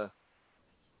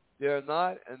they're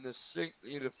not. And the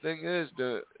thing is,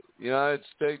 the United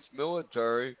States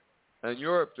military and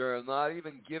Europe, they're not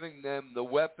even giving them the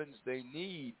weapons they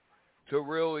need to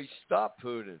really stop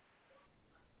Putin.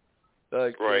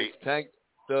 Like, right.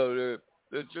 So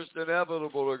they're just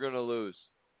inevitable they're going to lose,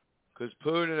 because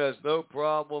Putin has no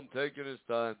problem taking his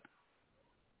time.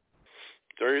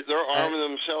 They're arming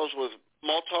themselves with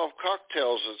Molotov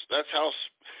cocktails. That's how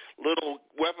little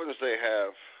weapons they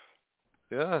have.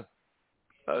 Yeah.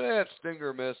 They have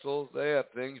Stinger missiles. They have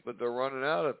things, but they're running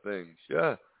out of things.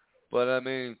 Yeah. But, I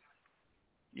mean,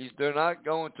 they're not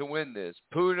going to win this.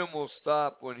 Putin will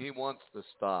stop when he wants to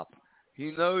stop.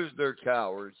 He knows they're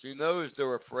cowards. He knows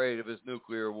they're afraid of his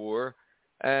nuclear war.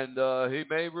 And he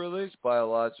may release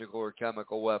biological or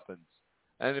chemical weapons.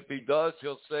 And if he does,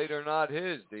 he'll say they're not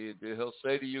his. He'll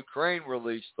say the Ukraine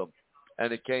released them,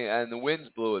 and the winds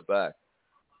blew it back.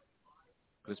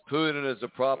 Because Putin is a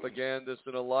propagandist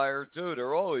and a liar too.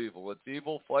 They're all evil. It's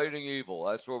evil fighting evil.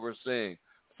 That's what we're seeing.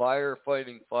 Fire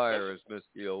fighting fire, as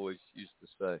Misty always used to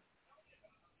say.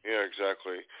 Yeah,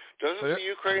 exactly. Doesn't the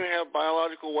Ukraine have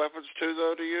biological weapons too,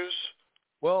 though, to use?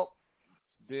 Well,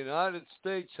 the United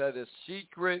States had a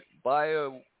secret bioweapons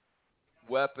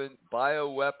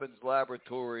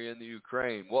laboratory in the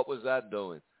Ukraine. What was that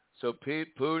doing? So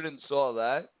Putin saw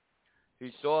that.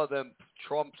 He saw them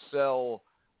Trump sell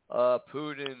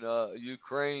Ukraine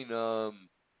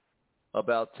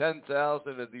about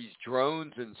 10,000 of these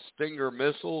drones and Stinger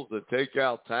missiles that take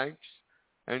out tanks.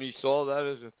 And he saw that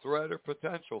as a threat or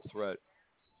potential threat.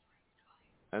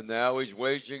 And now he's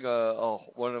waging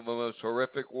one of the most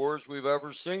horrific wars we've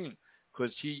ever seen,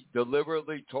 because he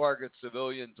deliberately targets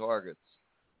civilian targets.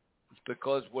 It's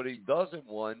because what he doesn't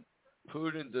want,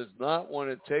 Putin does not want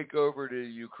to take over the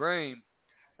Ukraine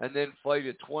and then fight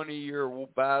a 20-year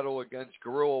battle against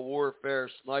guerrilla warfare,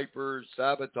 snipers,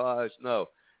 sabotage. No,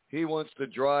 he wants to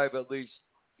drive at least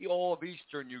all of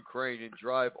eastern Ukraine and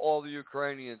drive all the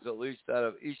Ukrainians at least out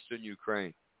of eastern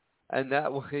Ukraine. And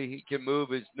that way he can move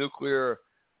his nuclear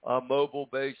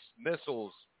mobile-based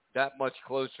missiles that much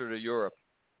closer to Europe.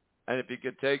 And if he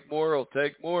can take more, he'll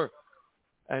take more.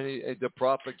 And the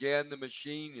propaganda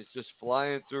machine is just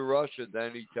flying through Russia.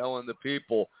 Then he's telling the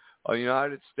people, the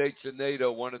United States and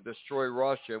NATO want to destroy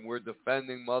Russia, and we're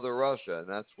defending Mother Russia. And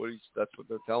that's what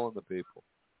they're telling the people.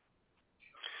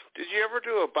 Did you ever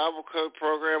do a Bible Code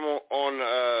program on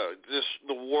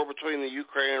the war between the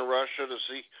Ukraine and Russia to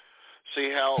see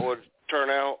how it would turn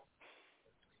out?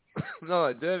 No,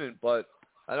 I didn't, but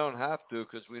I don't have to,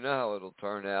 because we know how it'll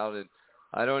turn out. And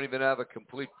I don't even have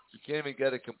you can't even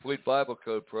get a complete Bible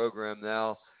Code program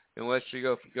now unless you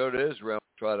go to Israel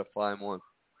and try to find one.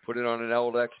 Put it on an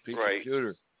old XP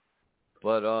computer.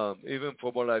 But even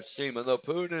from what I've seen, I know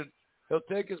Putin, he'll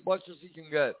take as much as he can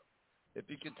get. If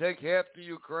he can take half the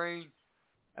Ukraine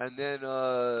and then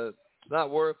it's not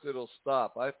worth it, he'll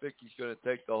stop. I think he's going to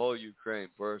take the whole Ukraine,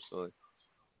 personally.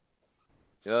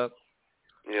 Yep.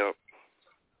 Yep.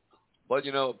 But,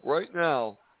 right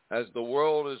now, as the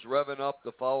world is revving up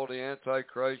to follow the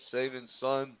Antichrist, Satan's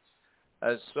son,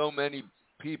 as so many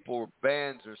people,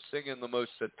 bands are singing the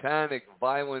most satanic,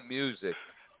 violent music,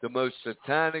 the most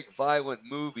satanic, violent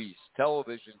movies,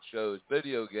 television shows,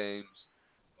 video games,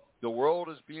 the world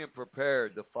is being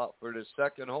prepared for the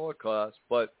second Holocaust,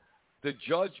 but the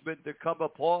judgment to come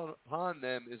upon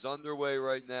them is underway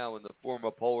right now in the form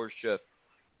of polar shift.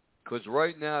 Because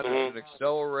right now there's an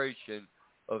acceleration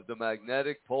of the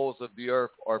magnetic poles of the Earth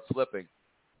are flipping.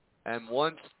 And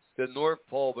once the North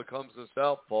Pole becomes the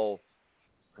South Pole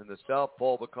and the South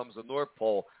Pole becomes the North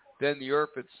Pole, then the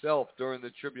Earth itself during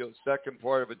the second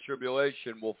part of a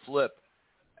tribulation will flip,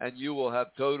 and you will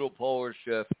have total polar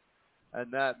shift. And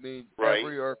that means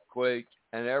every earthquake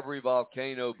and every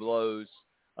volcano blows.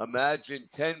 Imagine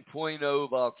 10.0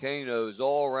 volcanoes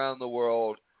all around the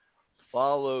world,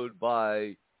 followed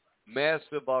by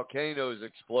massive volcanoes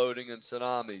exploding and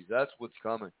tsunamis. That's what's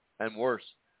coming, and worse.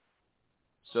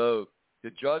 So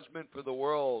The judgment for the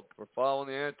world for following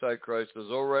the Antichrist is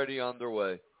already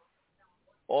underway.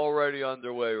 Already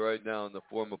underway right now in the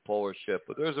form of polar shift.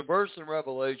 But there's a verse in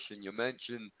Revelation you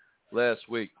mentioned last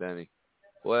week, Benny,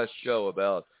 last show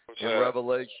about in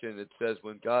Revelation. It says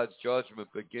when God's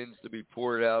judgment begins to be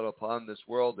poured out upon this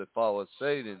world that follows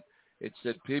Satan, it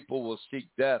said people will seek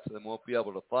death and won't be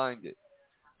able to find it.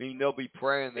 Meaning they'll be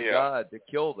praying to God to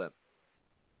kill them.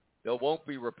 They won't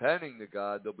be repenting to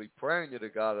God. They'll be praying to the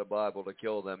God of the Bible to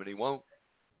kill them, and he won't.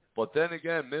 But then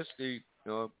again, Misty,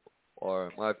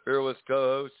 or my fearless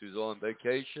co-host who's on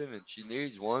vacation, and she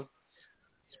needs one,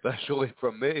 especially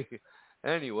from me.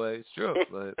 Anyway, it's true.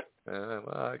 But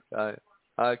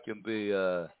I can be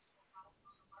a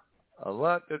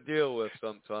lot to deal with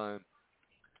sometimes.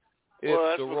 Well,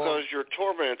 that's because you're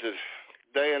tormented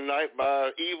day and night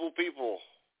by evil people.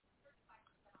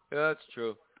 Yeah, that's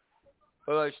true.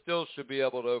 But I still should be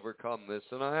able to overcome this,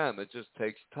 and I am. It just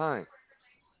takes time.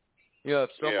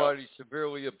 If somebody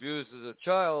severely abuses a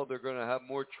child, they're going to have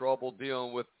more trouble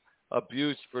dealing with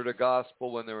abuse for the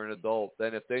gospel when they're an adult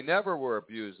than if they never were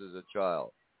abused as a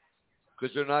child,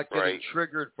 because they're not getting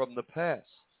triggered from the past.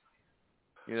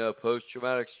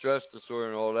 Post-traumatic stress disorder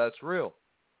and all that's real.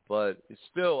 But it's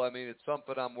still, it's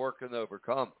something I'm working to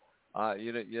overcome.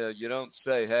 You don't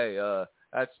say, hey,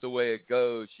 that's the way it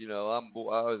goes.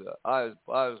 I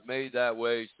was made that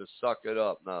way, so suck it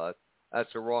up. No,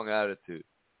 that's a wrong attitude.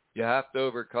 You have to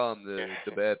overcome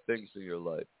the bad things in your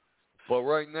life. But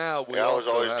right now, I was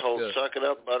always told, suck it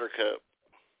up, buttercup.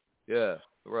 Yeah,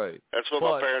 right. That's what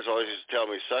my parents always used to tell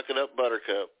me, suck it up,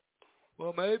 buttercup.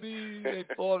 Well, maybe they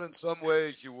thought in some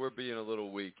ways you were being a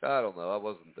little weak. I don't know. I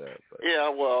wasn't there. But. Yeah,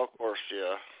 well, of course,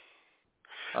 yeah.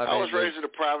 I was raised in a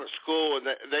private school, and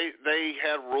they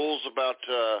had rules about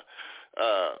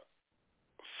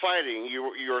fighting. You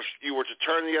were to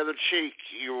turn the other cheek.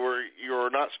 You were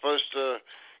not supposed to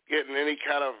get in any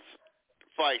kind of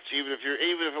fights, even if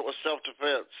it was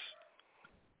self-defense.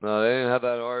 No, they didn't have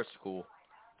that at our school.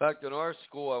 In fact, in our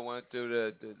school I went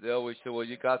to, they always said, well,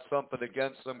 you got something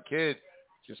against some kid,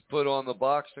 just put on the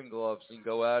boxing gloves and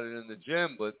go at it in the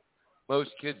gym. But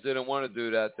most kids didn't want to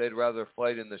do that. They'd rather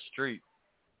fight in the street,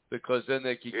 because then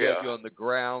they could get you on the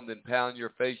ground and pound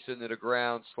your face into the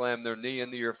ground, slam their knee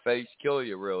into your face, kill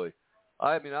you, really.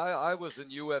 I was in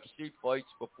UFC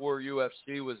fights before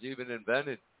UFC was even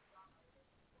invented.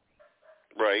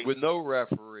 Right. With no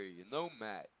referee and no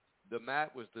mat. The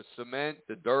mat was the cement,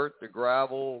 the dirt, the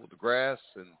gravel, the grass,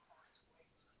 and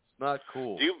it's not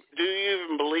cool. Do you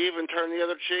even believe in turn the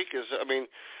other cheek?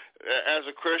 As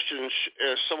a Christian,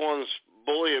 if someone's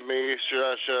bullying me, should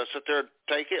I sit there and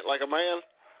take it like a man?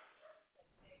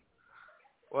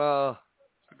 Well,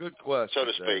 it's a good question, so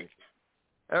to speak.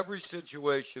 Every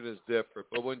situation is different.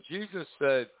 But when Jesus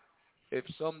said, if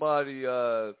somebody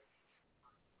turn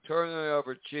the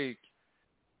other cheek,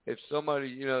 if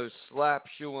somebody, slaps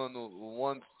you on the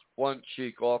one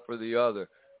cheek, offer the other.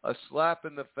 A slap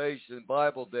in the face in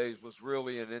Bible days was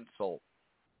really an insult,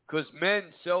 because men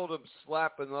seldom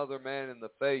slap another man in the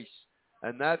face,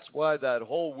 and that's why that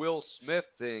whole Will Smith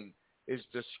thing is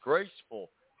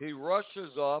disgraceful. He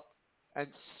rushes up and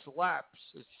slaps.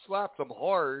 He slapped him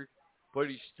hard, but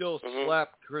he still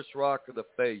slapped Chris Rock in the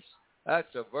face.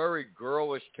 That's a very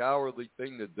girlish, cowardly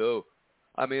thing to do.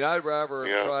 I'd rather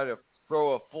him try to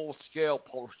throw a full-scale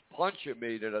punch at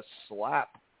me than a slap.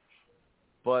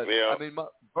 But,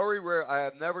 very rare. I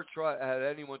have never had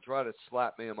anyone try to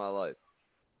slap me in my life.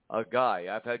 A guy.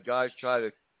 I've had guys try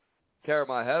to tear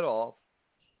my head off,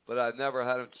 but I've never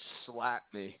had him slap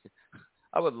me.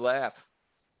 I would laugh.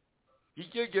 He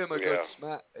did give him a good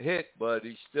hit, but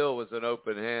he still was an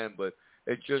open hand. But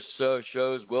it just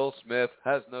shows Will Smith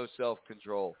has no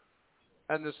self-control.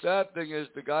 And the sad thing is,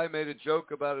 the guy made a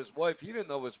joke about his wife. He didn't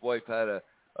know his wife had a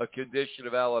condition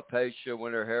of alopecia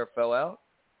when her hair fell out.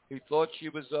 He thought she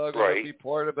was going to be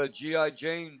part of a G.I.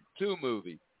 Jane 2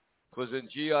 movie. Because in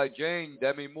G.I. Jane,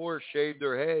 Demi Moore shaved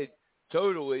her head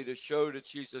totally to show that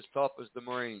she's as tough as the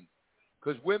Marines.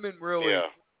 Because women really,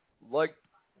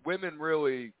 women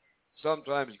really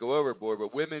sometimes go overboard,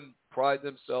 but women pride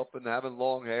themselves in having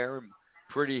long hair and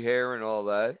pretty hair and all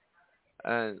that.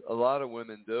 And a lot of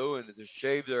women do, and to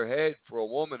shave their head for a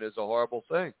woman is a horrible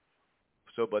thing.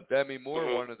 So, but Demi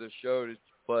Moore wanted to show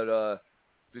that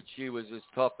she was as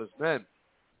tough as men.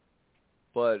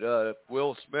 But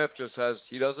Will Smith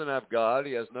he doesn't have God,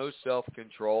 he has no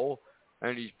self-control,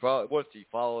 and he's probably, he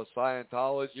follows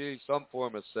Scientology, some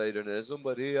form of Satanism,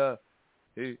 but he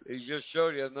just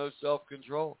showed he has no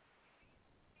self-control.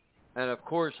 And of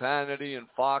course, Hannity and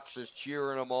Fox is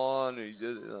cheering him on.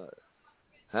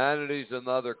 Hannity's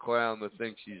another clown that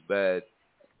thinks he's bad.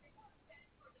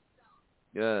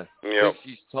 Yeah. Yep. Thinks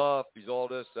he's tough. He's all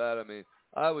this, that. I mean,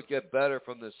 I would get better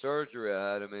from the surgery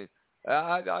I had. I mean,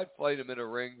 I'd fight him in a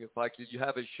ring if I could. You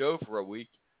have a show for a week.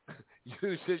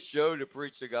 Use his show to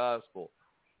preach the gospel,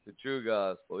 the true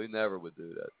gospel. He never would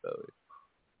do that, though.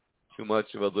 Too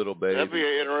much of a little baby. That'd be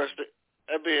an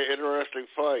interesting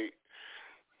fight.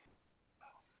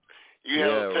 You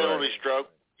have a penalty stroke.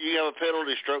 You have a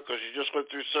penalty stroke because you just went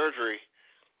through surgery.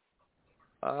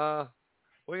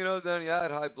 Well, you know, Danny, I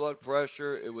had high blood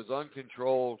pressure. It was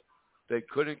uncontrolled. They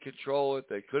couldn't control it.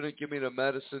 They couldn't give me the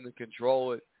medicine to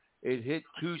control it. It hit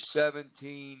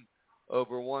 217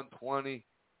 over 120.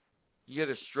 You get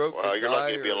a stroke. Wow, you're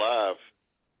lucky to be alive.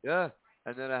 Yeah.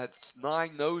 And then I had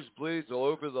 9 nosebleeds all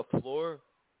over the floor.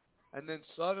 And then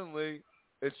suddenly,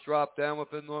 it's dropped down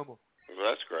within normal. Well,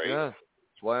 that's great. Yeah.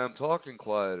 That's why I'm talking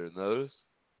quieter, notice?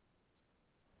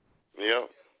 Yep.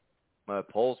 My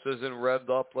pulse isn't revved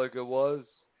up like it was.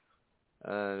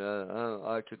 And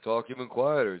I can talk even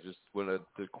quieter. Just the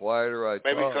quieter I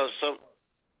talk.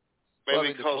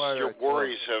 Maybe because your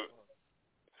worries have...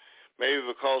 Maybe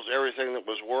because everything that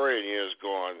was worrying you is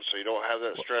gone, so you don't have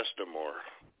that stress no more.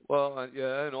 Well,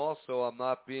 yeah, and also I'm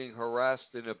not being harassed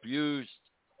and abused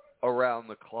around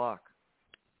the clock.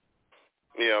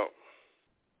 Yeah.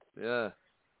 Yeah.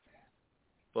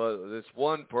 But this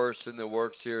one person that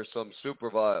works here, some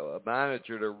supervisor, a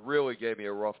manager, that really gave me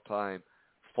a rough time.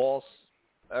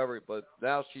 But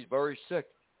now she's very sick.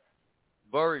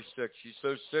 Very sick. She's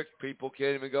so sick, people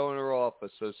can't even go in her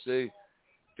office. So see,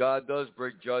 God does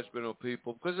bring judgment on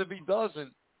people. Because if he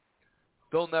doesn't,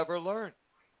 they'll never learn.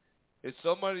 If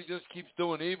somebody just keeps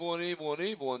doing evil and evil and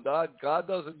evil, and God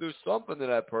doesn't do something to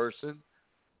that person,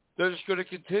 they're just going to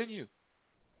continue.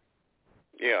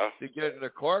 Yeah. To get in a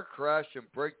car crash and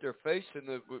break their face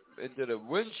into the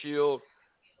windshield,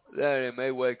 then they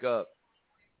may wake up.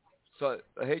 So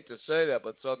I hate to say that,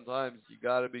 but sometimes you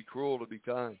got to be cruel to be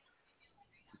kind.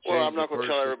 Well, I'm not going to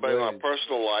tell everybody my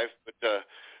personal life, but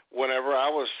whenever I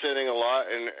was sinning a lot,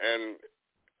 and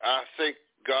I think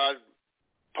God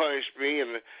punished me,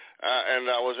 and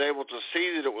I was able to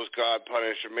see that it was God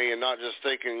punishing me, and not just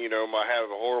thinking, I have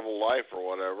a horrible life or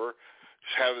whatever,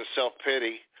 just having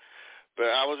self-pity. But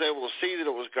I was able to see that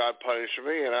it was God punishing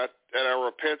me, and I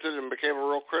repented and became a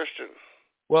real Christian.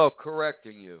 Well,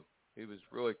 correcting you. He was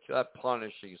really not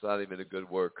punishing. It's not even a good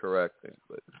word, correcting.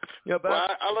 But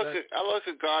I look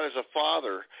at God as a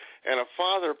father, and a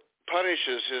father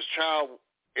punishes his child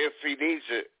if he needs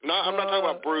it. I'm not talking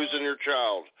about bruising your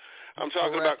child. I'm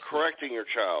talking about correcting your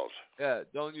child. Yeah,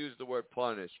 don't use the word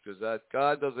punish, because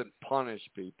God doesn't punish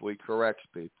people. He corrects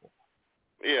people.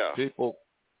 Yeah. People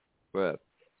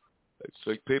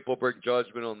bring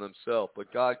judgment on themselves,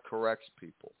 but God corrects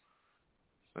people.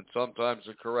 And sometimes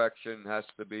the correction has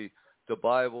to be, the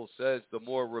Bible says, the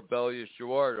more rebellious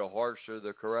you are, the harsher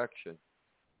the correction.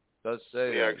 It does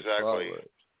say that. Yeah, exactly.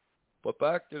 But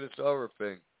back to this other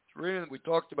thing. We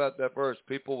talked about that verse.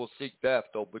 People will seek death.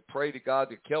 They'll pray to God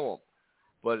to kill them,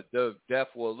 but the death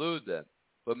will elude them.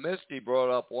 But Misty brought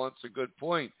up once a good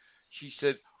point. She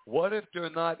said, what if they're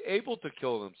not able to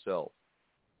kill themselves?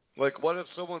 Like, what if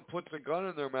someone puts a gun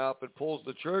in their mouth and pulls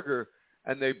the trigger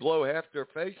and they blow half their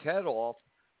head off,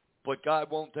 but God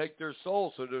won't take their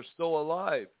soul, so they're still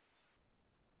alive?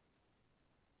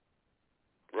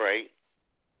 Right.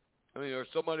 I mean, or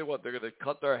somebody, they're going to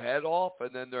cut their head off,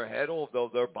 and then their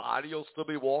body will still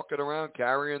be walking around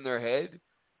carrying their head?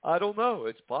 I don't know.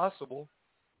 It's possible.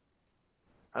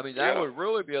 I mean, that would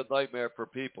really be a nightmare for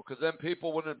people, because then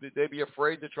people they'd be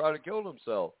afraid to try to kill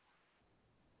themselves.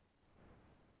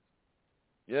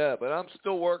 Yeah, but I'm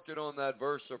still working on that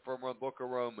verse from our book of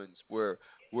Romans, where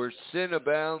sin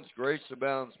abounds, grace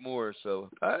abounds more. So,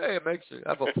 hey, it makes it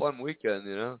have a fun weekend,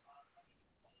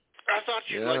 I thought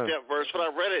you'd like that verse. When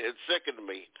I read it, it sickened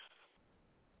me.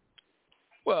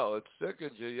 Well, it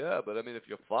sickens you, yeah. But, I mean, if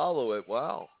you follow it,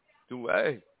 wow.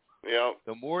 Yeah.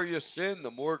 The more you sin,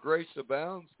 the more grace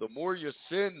abounds. The more you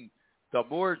sin, the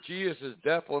more Jesus'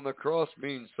 death on the cross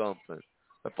means something.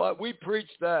 If we preach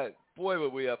that, boy,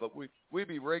 would we'd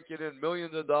be raking in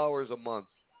millions of dollars a month.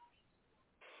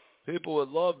 People would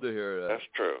love to hear that. That's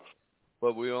true. But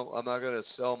I'm not going to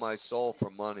sell my soul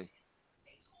for money.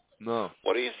 No.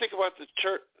 What do you think about the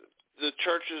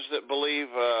churches that believe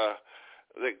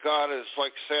that God is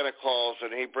like Santa Claus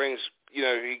and he brings, he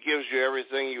gives you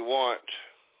everything you want?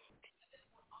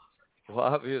 Well,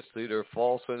 obviously they're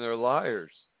false and they're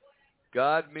liars.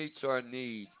 God meets our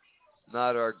need,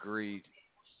 not our greed.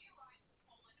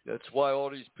 That's why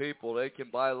all these people, they can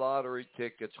buy lottery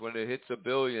tickets when it hits $1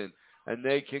 billion, and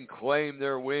they can claim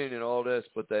their win and all this,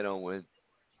 but they don't win.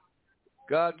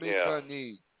 God meets our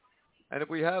need. And if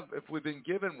we've been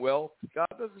given wealth, God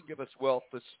doesn't give us wealth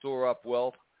to store up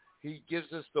wealth. He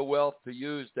gives us the wealth to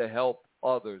use to help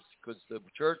others. Because the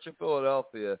Church of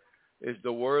Philadelphia is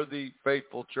the worthy,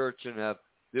 faithful church in heaven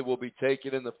that will be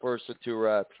taken in the first of two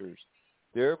raptures.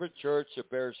 They're a church that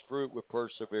bears fruit with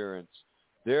perseverance.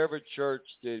 They're a church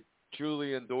that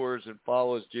truly endures and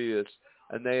follows Jesus,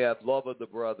 and they have love of the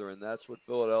brethren. That's what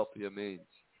Philadelphia means.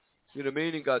 See, the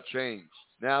meaning got changed.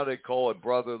 Now they call it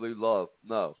brotherly love.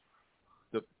 No.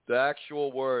 The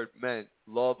actual word meant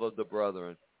love of the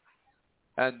brethren.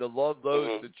 And to love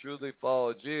those that truly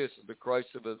follow Jesus and the Christ,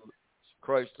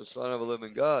 the Son of a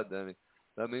living God, then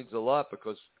that means a lot,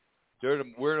 because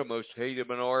we're the most hated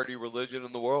minority religion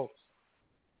in the world.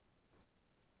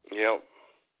 Yep.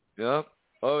 Yeah.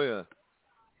 Oh, yeah.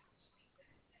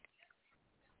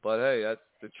 But, hey,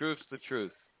 the truth's the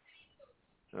truth.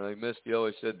 Like Misty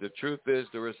always said, the truth is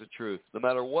there is a truth. No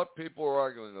matter what people are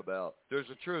arguing about, there's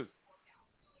a truth.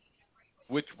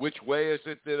 Which way is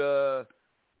it that a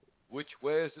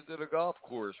golf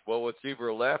course? Well, it's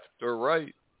either left or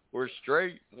right or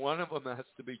straight. One of them has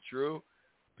to be true.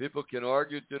 People can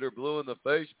argue till they're blue in the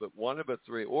face, but one of the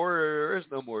three, or there is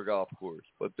no more golf course.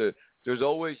 But there's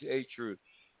always a truth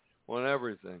on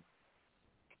everything.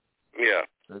 Yeah.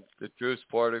 That's the truth's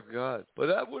part of God. But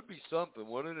that would be something,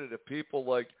 wouldn't it? If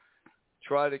people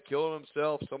try to kill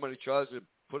themselves, somebody tries to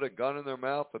put a gun in their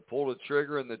mouth and pull the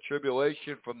trigger, and the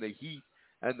tribulation from the heat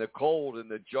and the cold and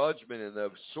the judgment and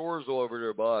the sores all over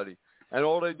their body. And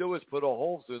all they do is put a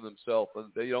hole through themselves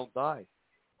and they don't die.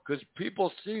 Because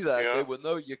people see that. Yeah. They would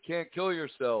know you can't kill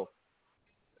yourself.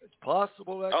 It's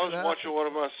possible that I could was happen. watching one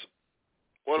of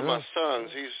my sons.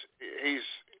 He's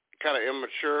kind of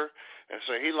immature, and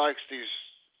so he likes these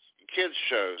kids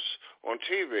shows on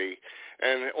TV.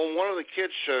 And on one of the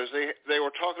kids shows, they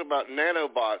were talking about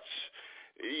nanobots.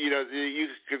 You know, you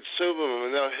can consume them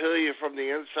and they'll heal you from the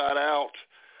inside out,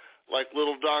 like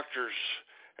little doctors.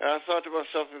 And I thought to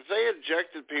myself, if they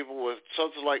injected people with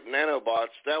something like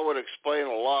nanobots, that would explain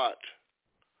a lot.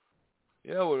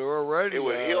 Yeah, well, they're already. It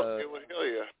would heal. It would heal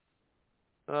you.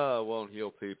 It won't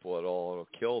heal people at all.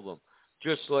 It'll kill them.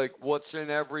 Just like what's in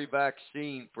every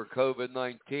vaccine for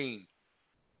COVID-19,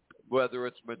 whether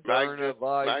it's Moderna,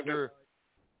 Pfizer.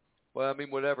 Well, I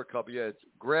mean, whatever company. Yeah, it's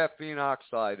graphene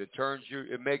oxide. It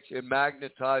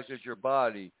magnetizes your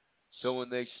body. So when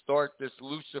they start this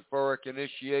luciferic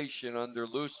initiation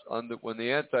when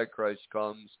the Antichrist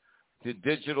comes, the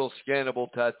digital scannable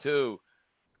tattoo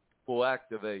will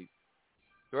activate.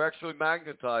 They're actually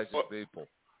magnetizing people.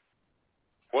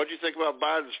 What do you think about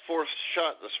Biden's fourth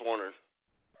shot this morning?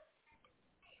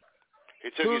 He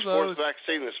took his fourth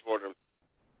vaccine this morning.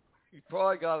 He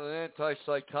probably got an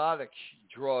antipsychotic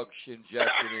drug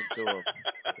injection into him.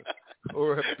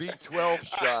 Or a B12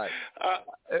 shot.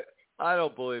 I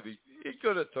don't believe he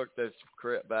could have took this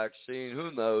vaccine.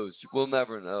 Who knows? We'll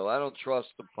never know. I don't trust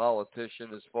the politician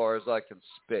as far as I can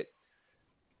spit.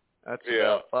 That's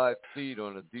about 5 feet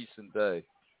on a decent day.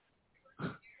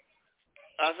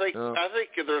 I think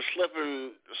they're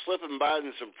slipping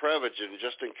Biden some Prevagen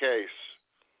just in case.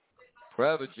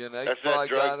 Prevagen, that's that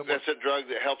drug. That's a drug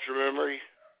that helps your memory.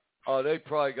 Oh, they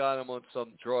probably got him on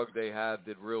some drug they have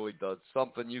that really does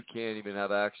something you can't even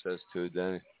have access to,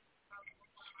 Danny.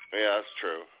 Yeah, that's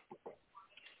true.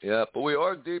 Yeah, but we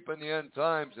are deep in the end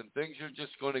times, and things are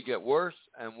just going to get worse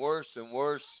and worse and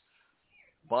worse.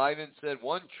 Biden said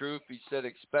one truth. He said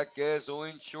expect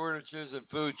gasoline shortages and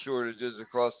food shortages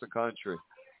across the country.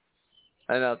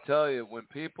 And I'll tell you, when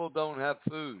people don't have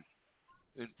food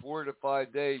in 4 to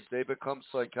 5 days, they become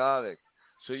psychotic.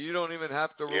 So you don't even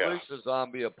have to release a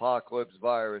zombie apocalypse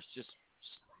virus. Just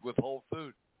withhold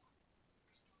food.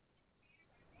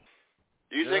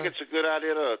 Do you think it's a good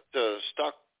idea to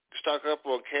stock up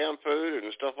on canned food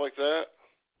and stuff like that?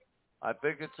 I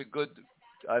think it's a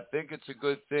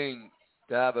good thing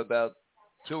to have about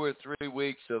 2 or 3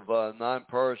 weeks of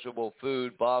non-perishable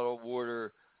food, bottled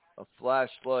water, a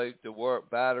flashlight,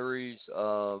 batteries,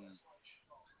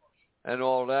 and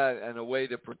all that, and a way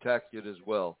to protect it as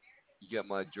well. You get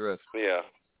my drift. Yeah.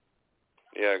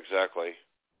 Yeah, exactly.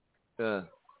 Yeah.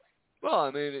 Well,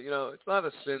 I mean, it's not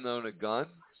a sin to own a gun.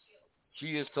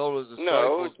 Jesus told his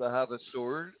disciples to have a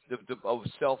sword of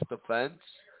self-defense.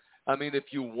 I mean,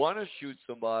 if you want to shoot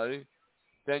somebody,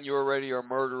 then you already are a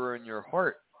murderer in your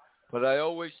heart. But I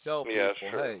always tell people,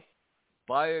 hey,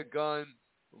 buy a gun,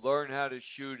 learn how to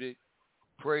shoot it,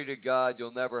 pray to God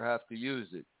you'll never have to use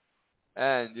it.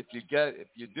 And if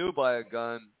you do buy a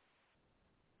gun,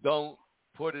 don't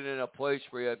put it in a place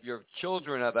where your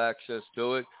children have access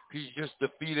to it, because you just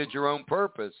defeated your own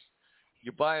purpose.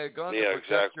 You buy a gun to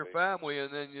protect your family,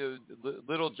 and then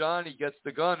little Johnny gets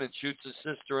the gun and shoots his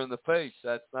sister in the face.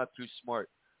 That's not too smart.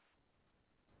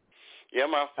 Yeah,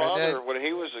 my father, when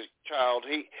he was a child,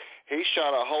 he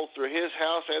shot a hole through his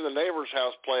house and the neighbor's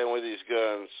house playing with his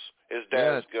guns, his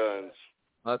dad's guns.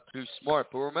 Not too smart.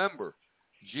 But remember,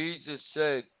 Jesus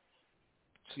said,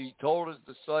 he told his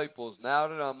disciples, now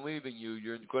that I'm leaving you,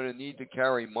 you're going to need to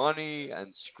carry money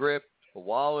and script, a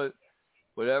wallet,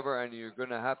 whatever, and you're going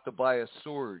to have to buy a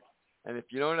sword. And if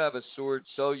you don't have a sword,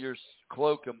 sell your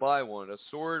cloak and buy one. A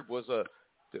sword was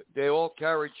they all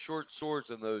carried short swords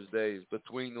in those days,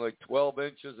 between like 12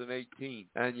 inches and 18.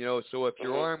 And, so if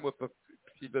you're armed with, the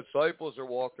disciples are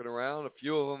walking around, a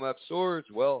few of them have swords,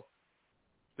 well,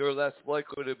 they're less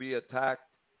likely to be attacked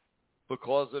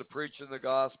because of preaching the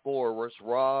gospel, or was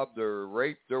robbed or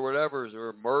raped or whatever,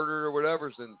 or murdered or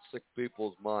whatever's in sick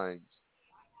people's minds.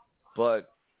 But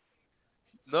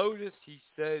notice he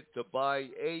said to buy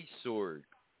a sword.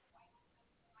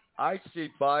 I see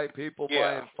people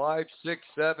buying 5, 6,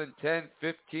 7, 10,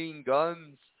 15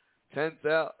 guns,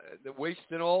 10,000,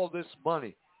 wasting all this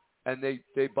money. And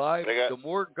they buy, the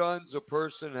more guns a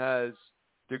person has,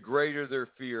 the greater their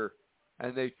fear.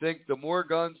 And they think the more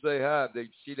guns they have,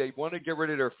 they want to get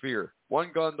rid of their fear.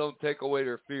 One gun don't take away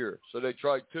their fear. So they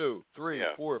try 2, 3,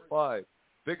 4, 5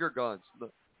 bigger guns.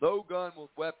 No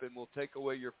weapon will take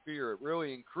away your fear. It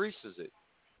really increases it.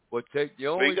 You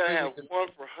got to have one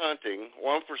for hunting,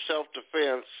 one for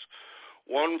self-defense,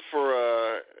 one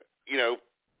for,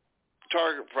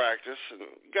 target practice, and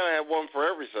you got to have one for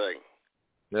everything.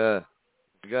 Yeah.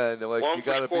 One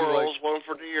for squirrels, one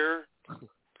for deer.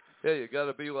 Yeah, you got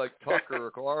to be like Tucker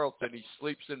or Carlton. He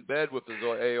sleeps in bed with his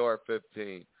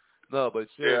AR-15. No, but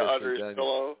seriously, under his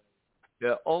pillow.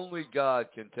 Yeah, only God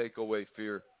can take away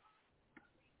fear.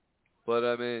 But,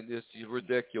 I mean, it's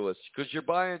ridiculous. Because you're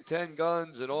buying 10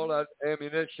 guns and all that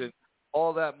ammunition, a lot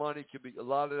of that money could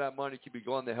be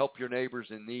going to help your neighbors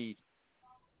in need.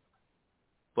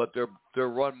 But they're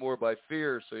run more by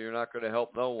fear, so you're not going to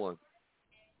help no one.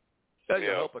 Yeah, you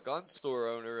help a gun store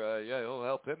owner. He'll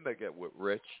help him to get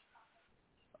rich.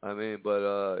 I mean, but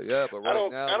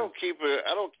right now I don't keep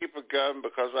a gun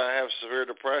because I have severe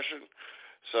depression.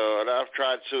 So, and I've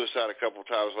tried suicide a couple of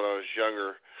times when I was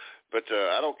younger, but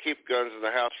I don't keep guns in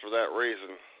the house for that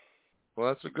reason. Well,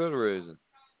 that's a good reason.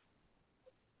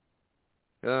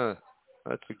 Yeah,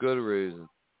 that's a good reason.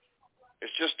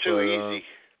 It's just too easy.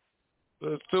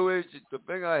 It's too easy. The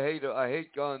thing I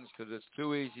hate guns because it's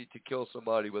too easy to kill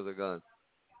somebody with a gun.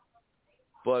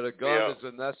 But a gun is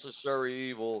a necessary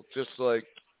evil, just like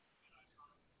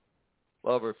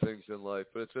other things in life.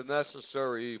 But it's a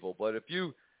necessary evil. But if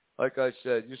you, like I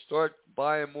said, you start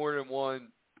buying more than one,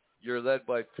 you're led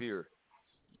by fear.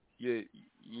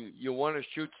 You want to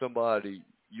shoot somebody,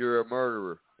 you're a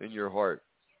murderer in your heart.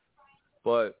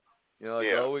 But,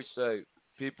 I always say,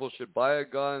 people should buy a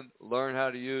gun, learn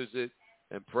how to use it,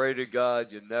 and pray to God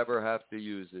you never have to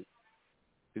use it.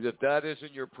 Because if that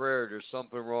isn't your prayer, there's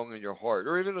something wrong in your heart.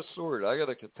 Or even a sword. I got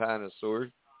a katana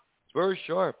sword. It's very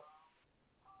sharp.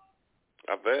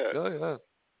 I bet. Yeah.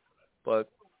 But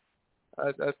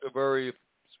that's a very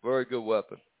good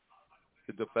weapon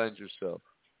to defend yourself.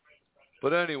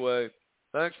 But anyway,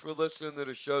 thanks for listening to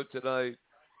the show tonight.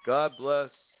 God bless.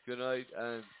 Good night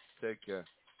and take care.